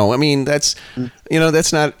something, I mean, that's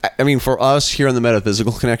not, I mean, for us here in the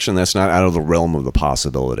Metaphysical Connection, that's not out of the realm of the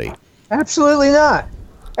possibility. Absolutely not.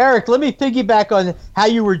 Eric, let me piggyback on how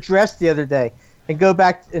you were dressed the other day and go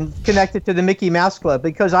back and connect it to the Mickey Mouse Club,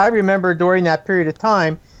 because I remember during that period of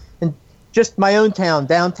time, in just my own town,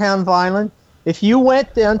 downtown Vineland, if you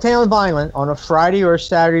went downtown Vineland on a Friday or a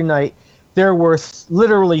Saturday night, there were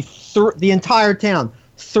literally the entire town,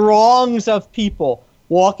 throngs of people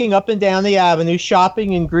walking up and down the avenue,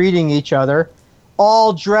 shopping and greeting each other,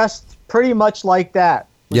 all dressed pretty much like that,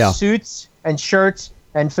 with suits and shirts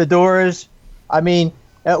and fedoras. I mean,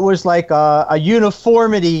 it was like a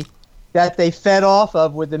uniformity that they fed off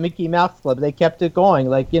of with the Mickey Mouse Club. They kept it going,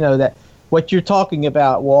 like, that what you're talking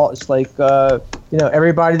about, Walt. It's like,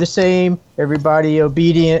 everybody the same, everybody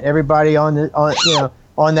obedient, everybody on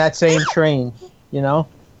that same train.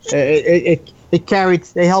 It carried.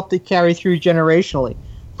 They helped it carry through generationally,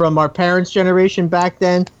 from our parents' generation back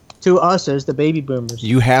then to us as the baby boomers.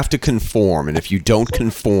 You have to conform, and if you don't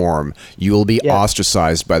conform, you will be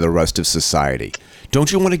ostracized by the rest of society.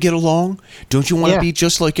 Don't you want to get along? Don't you want to be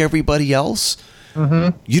just like everybody else?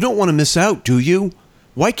 Mm-hmm. You don't want to miss out, do you?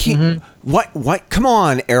 Why can't? Why? Come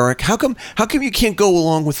on, Eric. How come you can't go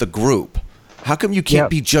along with the group? How come you can't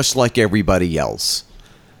be just like everybody else?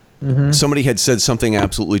 Mm-hmm. Somebody had said something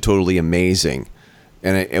absolutely totally amazing,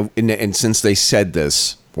 and since they said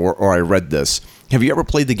this, or I read this, have you ever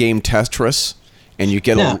played the game Tetris? And you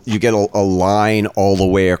get a line all the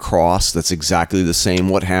way across that's exactly the same.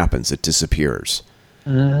 What happens? It disappears.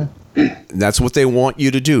 Mm-hmm. That's what they want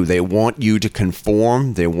you to do. They want you to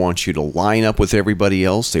conform. They want you to line up with everybody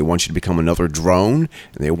else. They want you to become another drone,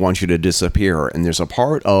 and they want you to disappear. And there's a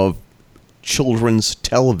part of children's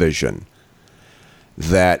television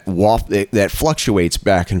that fluctuates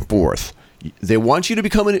back and forth. They want you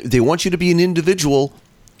to they want you to be an individual.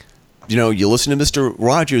 You listen to Mr.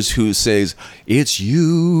 Rogers, who says, "It's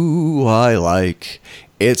you I like.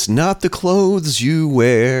 It's not the clothes you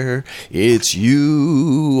wear. It's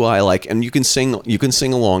you I like." And you can sing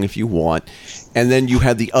along if you want. And then you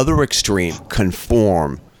have the other extreme: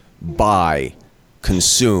 conform, buy,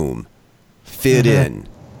 consume, fit in.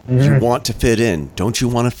 Mm-hmm. You want to fit in. Don't you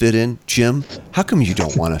want to fit in, Jim? How come you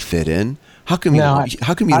don't want to fit in? How come you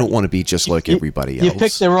don't want to be just like everybody else? You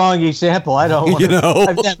picked the wrong example. I don't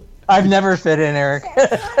want I've never fit in, Eric.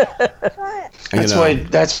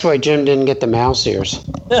 That's why Jim didn't get the mouse ears.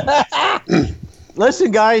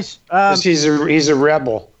 Listen, guys. He's a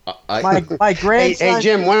rebel. My grandson. Hey,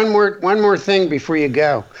 Jim. One more thing before you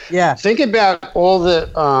go. Yeah. Think about all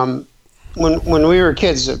the when we were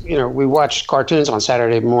kids. We watched cartoons on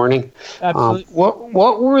Saturday morning. Absolutely.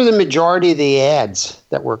 What were the majority of the ads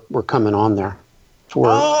that were coming on there?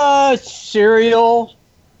 For cereal,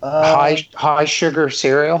 high sugar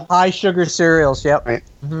cereal. High sugar cereals. Yep. Right.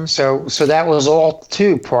 So that was all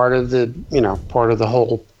too part of the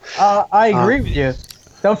whole. I agree with you.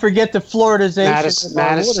 Don't forget the fluoridization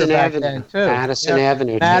Madison Avenue. then, too. Madison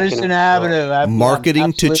Avenue. Madison Avenue.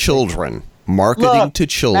 Marketing to children. Marketing to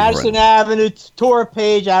children. Madison Avenue tore a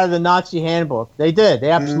page out of the Nazi handbook. They did.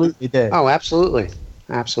 They absolutely did. Oh, absolutely.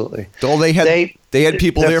 Absolutely. Well, they had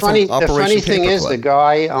people there from Operation Paperclip. The funny thing is, the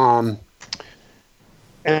guy,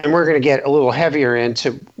 and we're going to get a little heavier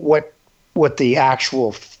into what the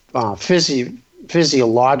actual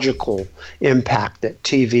physiological impact that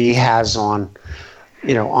TV has on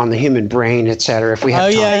the human brain, et cetera. If we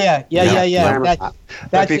have time. Yeah.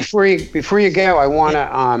 But before you go, I want to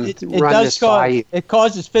run this by you. It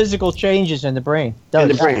causes physical changes in the brain.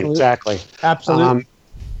 Exactly. Absolutely.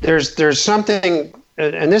 There's something,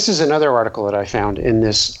 and this is another article that I found in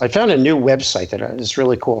this. I found a new website that is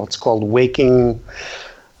really cool. It's called Waking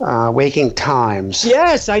Times.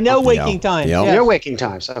 Yes, I know Waking Times. Yeah. Yes. You know Waking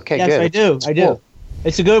Times. Okay, yes, good. I do. I do. Cool.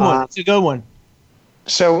 It's a good one. It's a good one.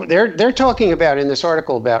 So they're talking about, in this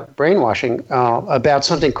article about brainwashing, about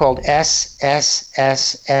something called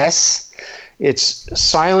SSSS. It's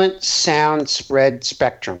Silent Sound Spread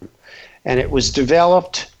Spectrum, and it was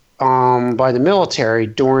developed by the military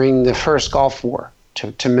during the first Gulf War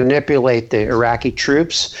to manipulate the Iraqi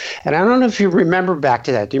troops. And I don't know if you remember back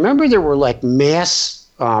to that. Do you remember there were like mass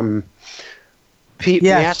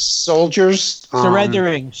soldiers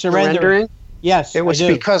surrendering? Yes, it was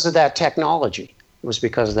because of that technology.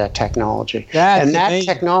 That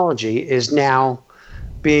technology is now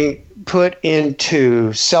being put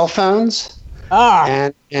into cell phones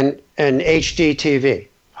and HD TV,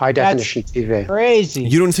 high definition TV. Crazy.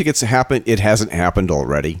 You don't think it's happened? It hasn't happened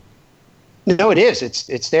already? No, it is.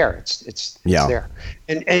 It's there. It's there.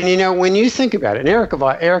 And when you think about it, and Eric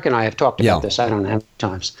and I have talked about this, I don't know how many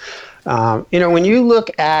times. When you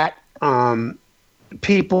look at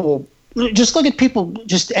people. Just look at people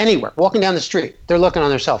just anywhere walking down the street. They're looking on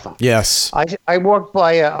their cell phone. Yes. I walked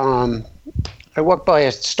by a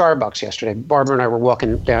Starbucks yesterday. Barbara and I were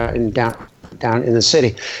walking down in the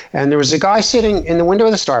city, and there was a guy sitting in the window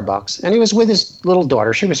of the Starbucks, and he was with his little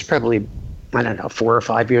daughter. She was probably, I don't know, 4 or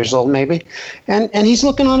 5 years old maybe, and he's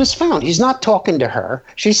looking on his phone. He's not talking to her.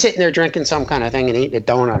 She's sitting there drinking some kind of thing and eating a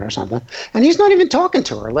donut or something, and he's not even talking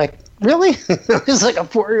to her. Like, really? It's like a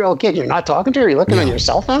 4-year-old kid. You're not talking to her? You're looking on your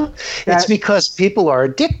cell phone? It's because people are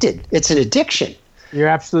addicted. It's an addiction. You're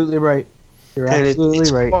absolutely right.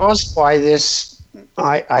 It's right. Caused by this.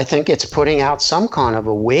 I think it's putting out some kind of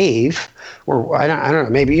a wave. Or I don't know.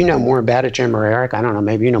 Maybe you know more about it, Jim or Eric. I don't know.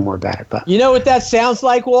 Maybe you know more about it. But you know what that sounds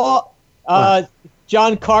like, Walt?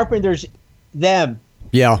 John Carpenter's Them.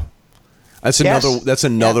 Yeah. That's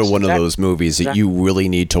another one of those movies that you really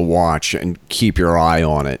need to watch and keep your eye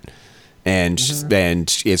on it. And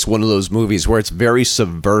it's one of those movies where it's very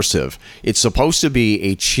subversive. It's supposed to be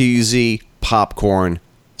a cheesy popcorn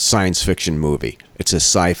science fiction movie. It's a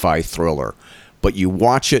sci-fi thriller. But you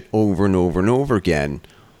watch it over and over and over again,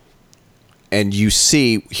 and you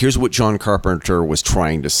see, here's what John Carpenter was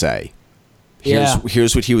trying to say.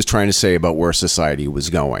 Here's what he was trying to say about where society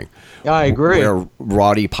was going. Yeah, I agree. Where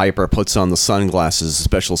Roddy Piper puts on the sunglasses,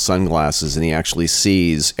 special sunglasses, and he actually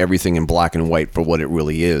sees everything in black and white for what it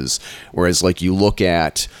really is. Whereas, like, you look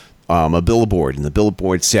at a billboard, and the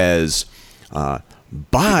billboard says,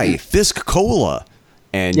 buy Fisk Cola.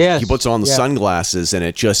 And he puts on the sunglasses, and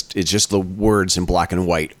it's just the words in black and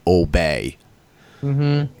white, obey.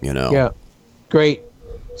 Mm-hmm. Yeah. Great.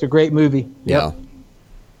 It's a great movie. Yep.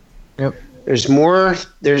 Yep. There's more.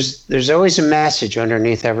 There's always a message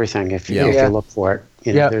underneath everything if you look for it.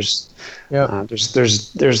 There's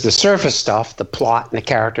the surface stuff, the plot and the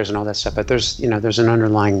characters and all that stuff, but there's an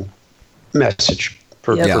underlying message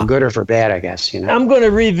for good or for bad, I guess. I'm going to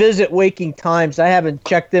revisit Waking Times. I haven't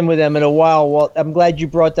checked in with them in a while. Well, I'm glad you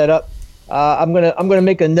brought that up. I'm gonna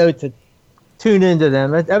make a note to tune into them.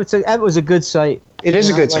 That was a good site. It is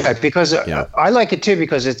a good site because I like it too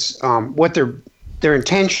because it's what their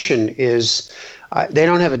intention is. They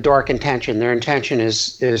don't have a dark intention. Their intention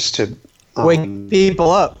is to wake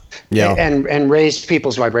people up, and raise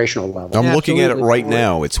people's vibrational level. I'm looking at it right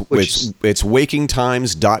now. It's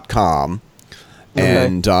wakingtimes.com,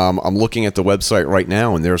 and I'm looking at the website right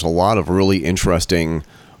now, and there's a lot of really interesting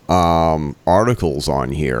articles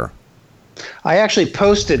on here. I actually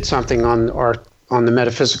posted something on the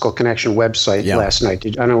Metaphysical Connection website last night.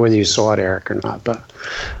 I don't know whether you saw it, Eric, or not, but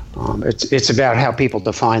it's about how people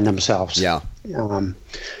define themselves. Yeah.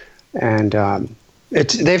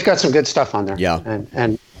 They've got some good stuff on there. Yeah.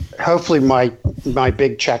 And hopefully my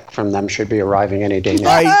big check from them should be arriving any day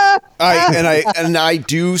now. I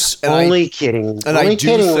do kidding. And I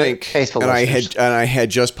do think, and I had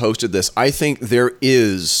just posted this. I think there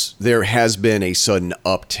has been a sudden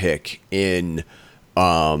uptick in,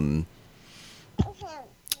 of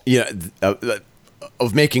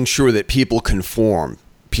making sure that people conform,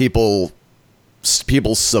 people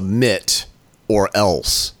submit, or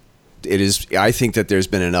else. I think that there's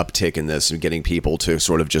been an uptick in this and getting people to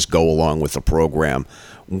sort of just go along with the program,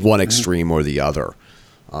 one extreme or the other.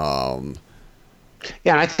 And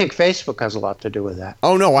I think Facebook has a lot to do with that.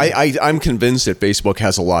 Oh, no, I'm convinced that Facebook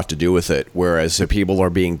has a lot to do with it, whereas the people are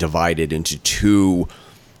being divided into two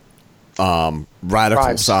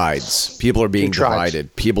radical sides. People are being divided.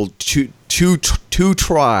 Two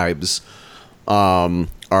tribes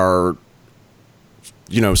are...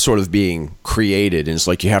 sort of being created, and it's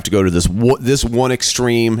like you have to go to this one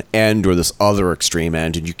extreme end or this other extreme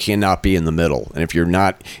end, and you cannot be in the middle. And if you're in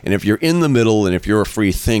the middle, and if you're a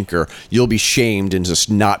free thinker, you'll be shamed into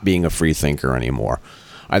just not being a free thinker anymore.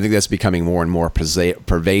 I think that's becoming more and more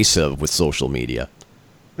pervasive with social media.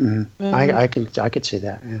 Mm-hmm. I could see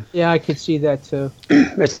that. Yeah, I could see that too.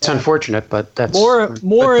 It's unfortunate, but that's that's all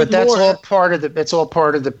part of the. It's all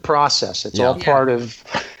part of the process. It's all part of,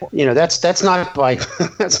 that's not by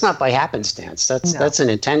happenstance. That's an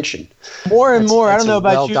intention. More and more. I don't know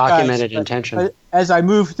about you guys. Well-documented intention. As I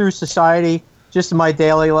move through society, just in my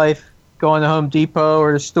daily life, going to Home Depot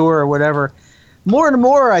or the store or whatever, more and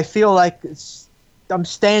more I feel like I'm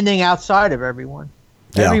standing outside of everyone.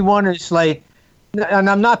 Yeah. Everyone is like. And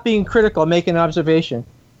I'm not being critical, I'm making an observation.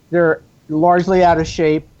 They're largely out of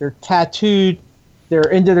shape. They're tattooed. They're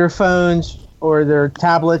into their phones or their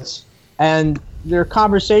tablets. And their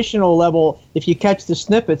conversational level, if you catch the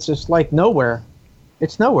snippets, is like nowhere.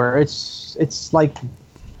 It's nowhere. It's like,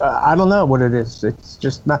 I don't know what it is. It's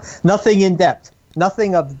just nothing in depth.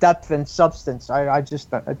 Nothing of depth and substance. I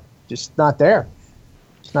just not there.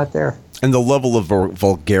 It's not there. And the level of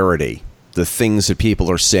vulgarity, the things that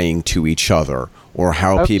people are saying to each other, or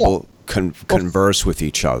how people converse with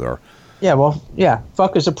each other. Yeah,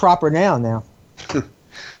 fuck is a proper noun now.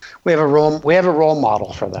 We have a role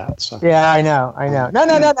model for that. So. Yeah, I know.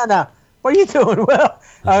 No. What are you doing? Well,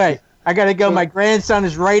 all right. I got to go. My grandson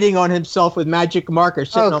is writing on himself with magic marker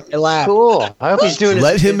sitting on my lap. Cool. I hope he's doing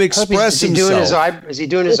Let him express himself. Is he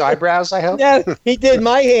doing his eyebrows, I hope? Yeah, he did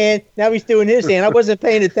my hand. Now he's doing his hand. I wasn't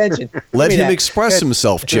paying attention. Let him express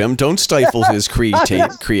himself, Jim. Don't stifle his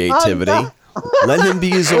creativity. Let him be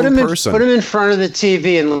his own person. Put him in front of the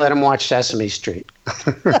TV and let him watch Sesame Street.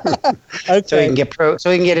 Okay. So he can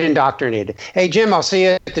get indoctrinated. Hey, Jim, I'll see you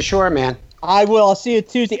at the shore, man. I will. I'll see you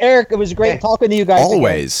Tuesday. Eric, it was great talking to you guys.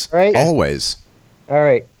 Always. Again, right? Always. All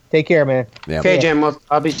right. Take care, man. Yeah. Okay, Jim. Well,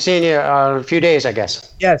 I'll be seeing you in a few days, I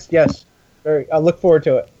guess. Yes. I look forward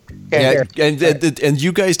to it. Okay, and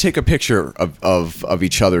you guys take a picture of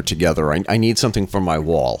each other together. I need something for my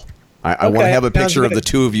wall. I want to have a picture of the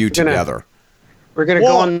two of you together. We're gonna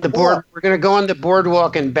go on the board. We're gonna go on the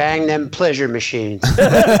boardwalk and bang them pleasure machines. They're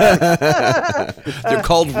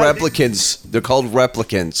called replicants.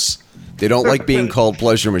 They don't like being called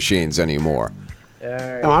pleasure machines anymore.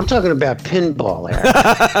 No, I'm talking about pinball, Eric.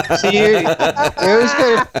 See, you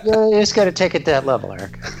just got to take it that level,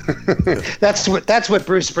 Eric. That's what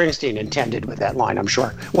Bruce Springsteen intended with that line, I'm sure.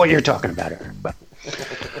 What you're talking about, Eric. But,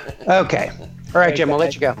 okay. All right, Jim, I'll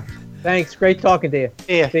let you go. Thanks. Great talking to you.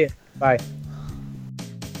 See ya. Bye.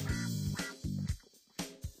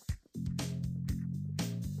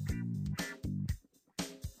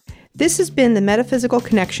 This has been the Metaphysical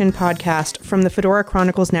Connection podcast from the Fedora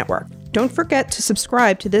Chronicles Network. Don't forget to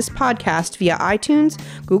subscribe to this podcast via iTunes,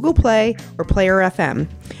 Google Play, or Player FM.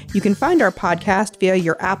 You can find our podcast via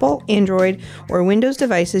your Apple, Android, or Windows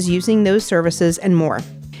devices using those services and more.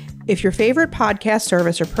 If your favorite podcast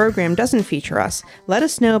service or program doesn't feature us, let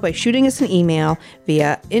us know by shooting us an email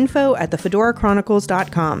via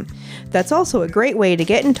info@thefedorachronicles.com. That's also a great way to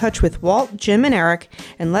get in touch with Walt, Jim, and Eric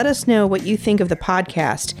and let us know what you think of the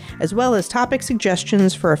podcast, as well as topic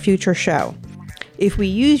suggestions for a future show. If we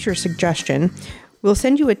use your suggestion, we'll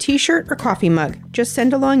send you a t-shirt or coffee mug. Just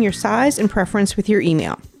send along your size and preference with your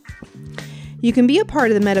email. You can be a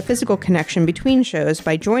part of the Metaphysical Connection between shows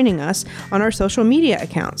by joining us on our social media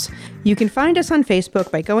accounts. You can find us on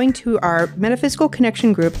Facebook by going to our Metaphysical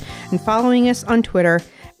Connection group and following us on Twitter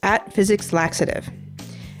 @PhysicsLaxative.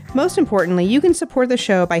 Most importantly, you can support the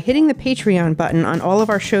show by hitting the Patreon button on all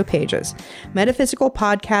of our show pages,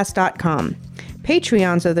 metaphysicalpodcast.com.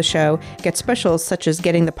 Patreons of the show get specials such as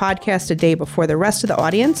getting the podcast a day before the rest of the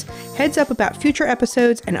audience, heads up about future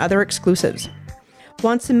episodes, and other exclusives.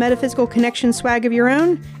 Want some Metaphysical Connection swag of your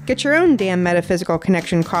own? Get your own damn Metaphysical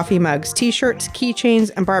Connection coffee mugs, t-shirts, keychains,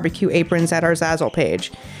 and barbecue aprons at our Zazzle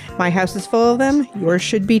page. My house is full of them. Yours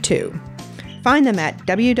should be too. Find them at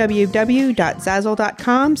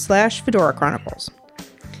www.zazzle.com/Fedora Chronicles.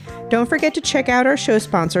 Don't forget to check out our show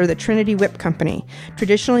sponsor, the Trinity Whip Company.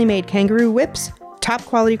 Traditionally made kangaroo whips, top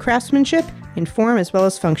quality craftsmanship in form as well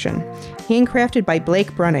as function. Handcrafted by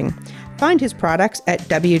Blake Brunning. Find his products at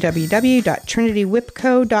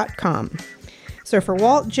www.trinitywhipco.com. So for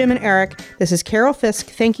Walt, Jim, and Eric, this is Carol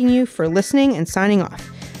Fisk thanking you for listening and signing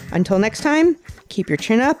off. Until next time, keep your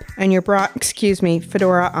chin up and your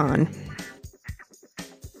fedora on.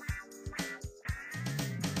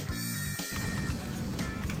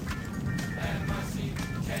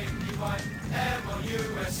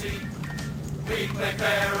 We play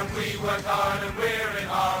fair and we work hard and we're in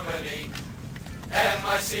harmony.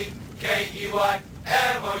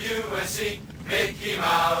 M-I-C-K-E-Y-M-O-U-S-E, Mickey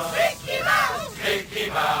Mouse, Mickey Mouse, Mickey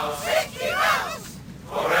Mouse, Mickey Mouse.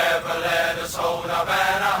 Forever let us hold our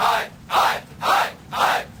banner high, high, high,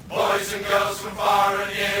 high. Boys and girls from far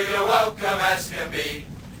and near, you're welcome as can be.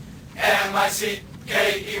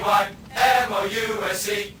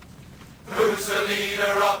 M-I-C-K-E-Y-M-O-U-S-E. Who's the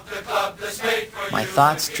leader of the club that's made for you? My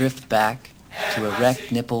thoughts drift back to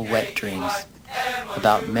erect nipple wet dreams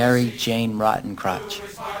about Mary Jane Rottencrotch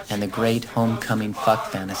and the great homecoming fuck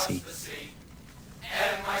fantasy.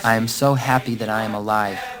 I am so happy that I am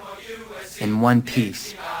alive, in one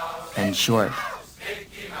piece and short.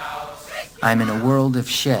 I am in a world of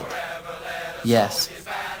shit, yes,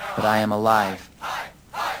 but I am alive,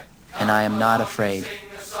 and I am not afraid.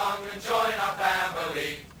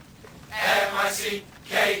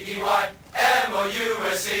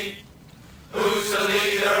 M-I-C-K-E-Y-M-O-U-S-E. Who's the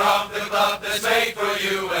leader of the club that's made for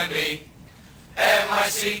you and me?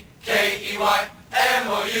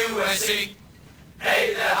 M-I-C-K-E-Y-M-O-U-S-E.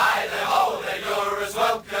 Hey there, hi there, ho there, you're as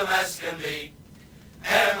welcome as can be.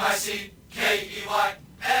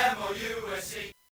 M-I-C-K-E-Y-M-O-U-S-E.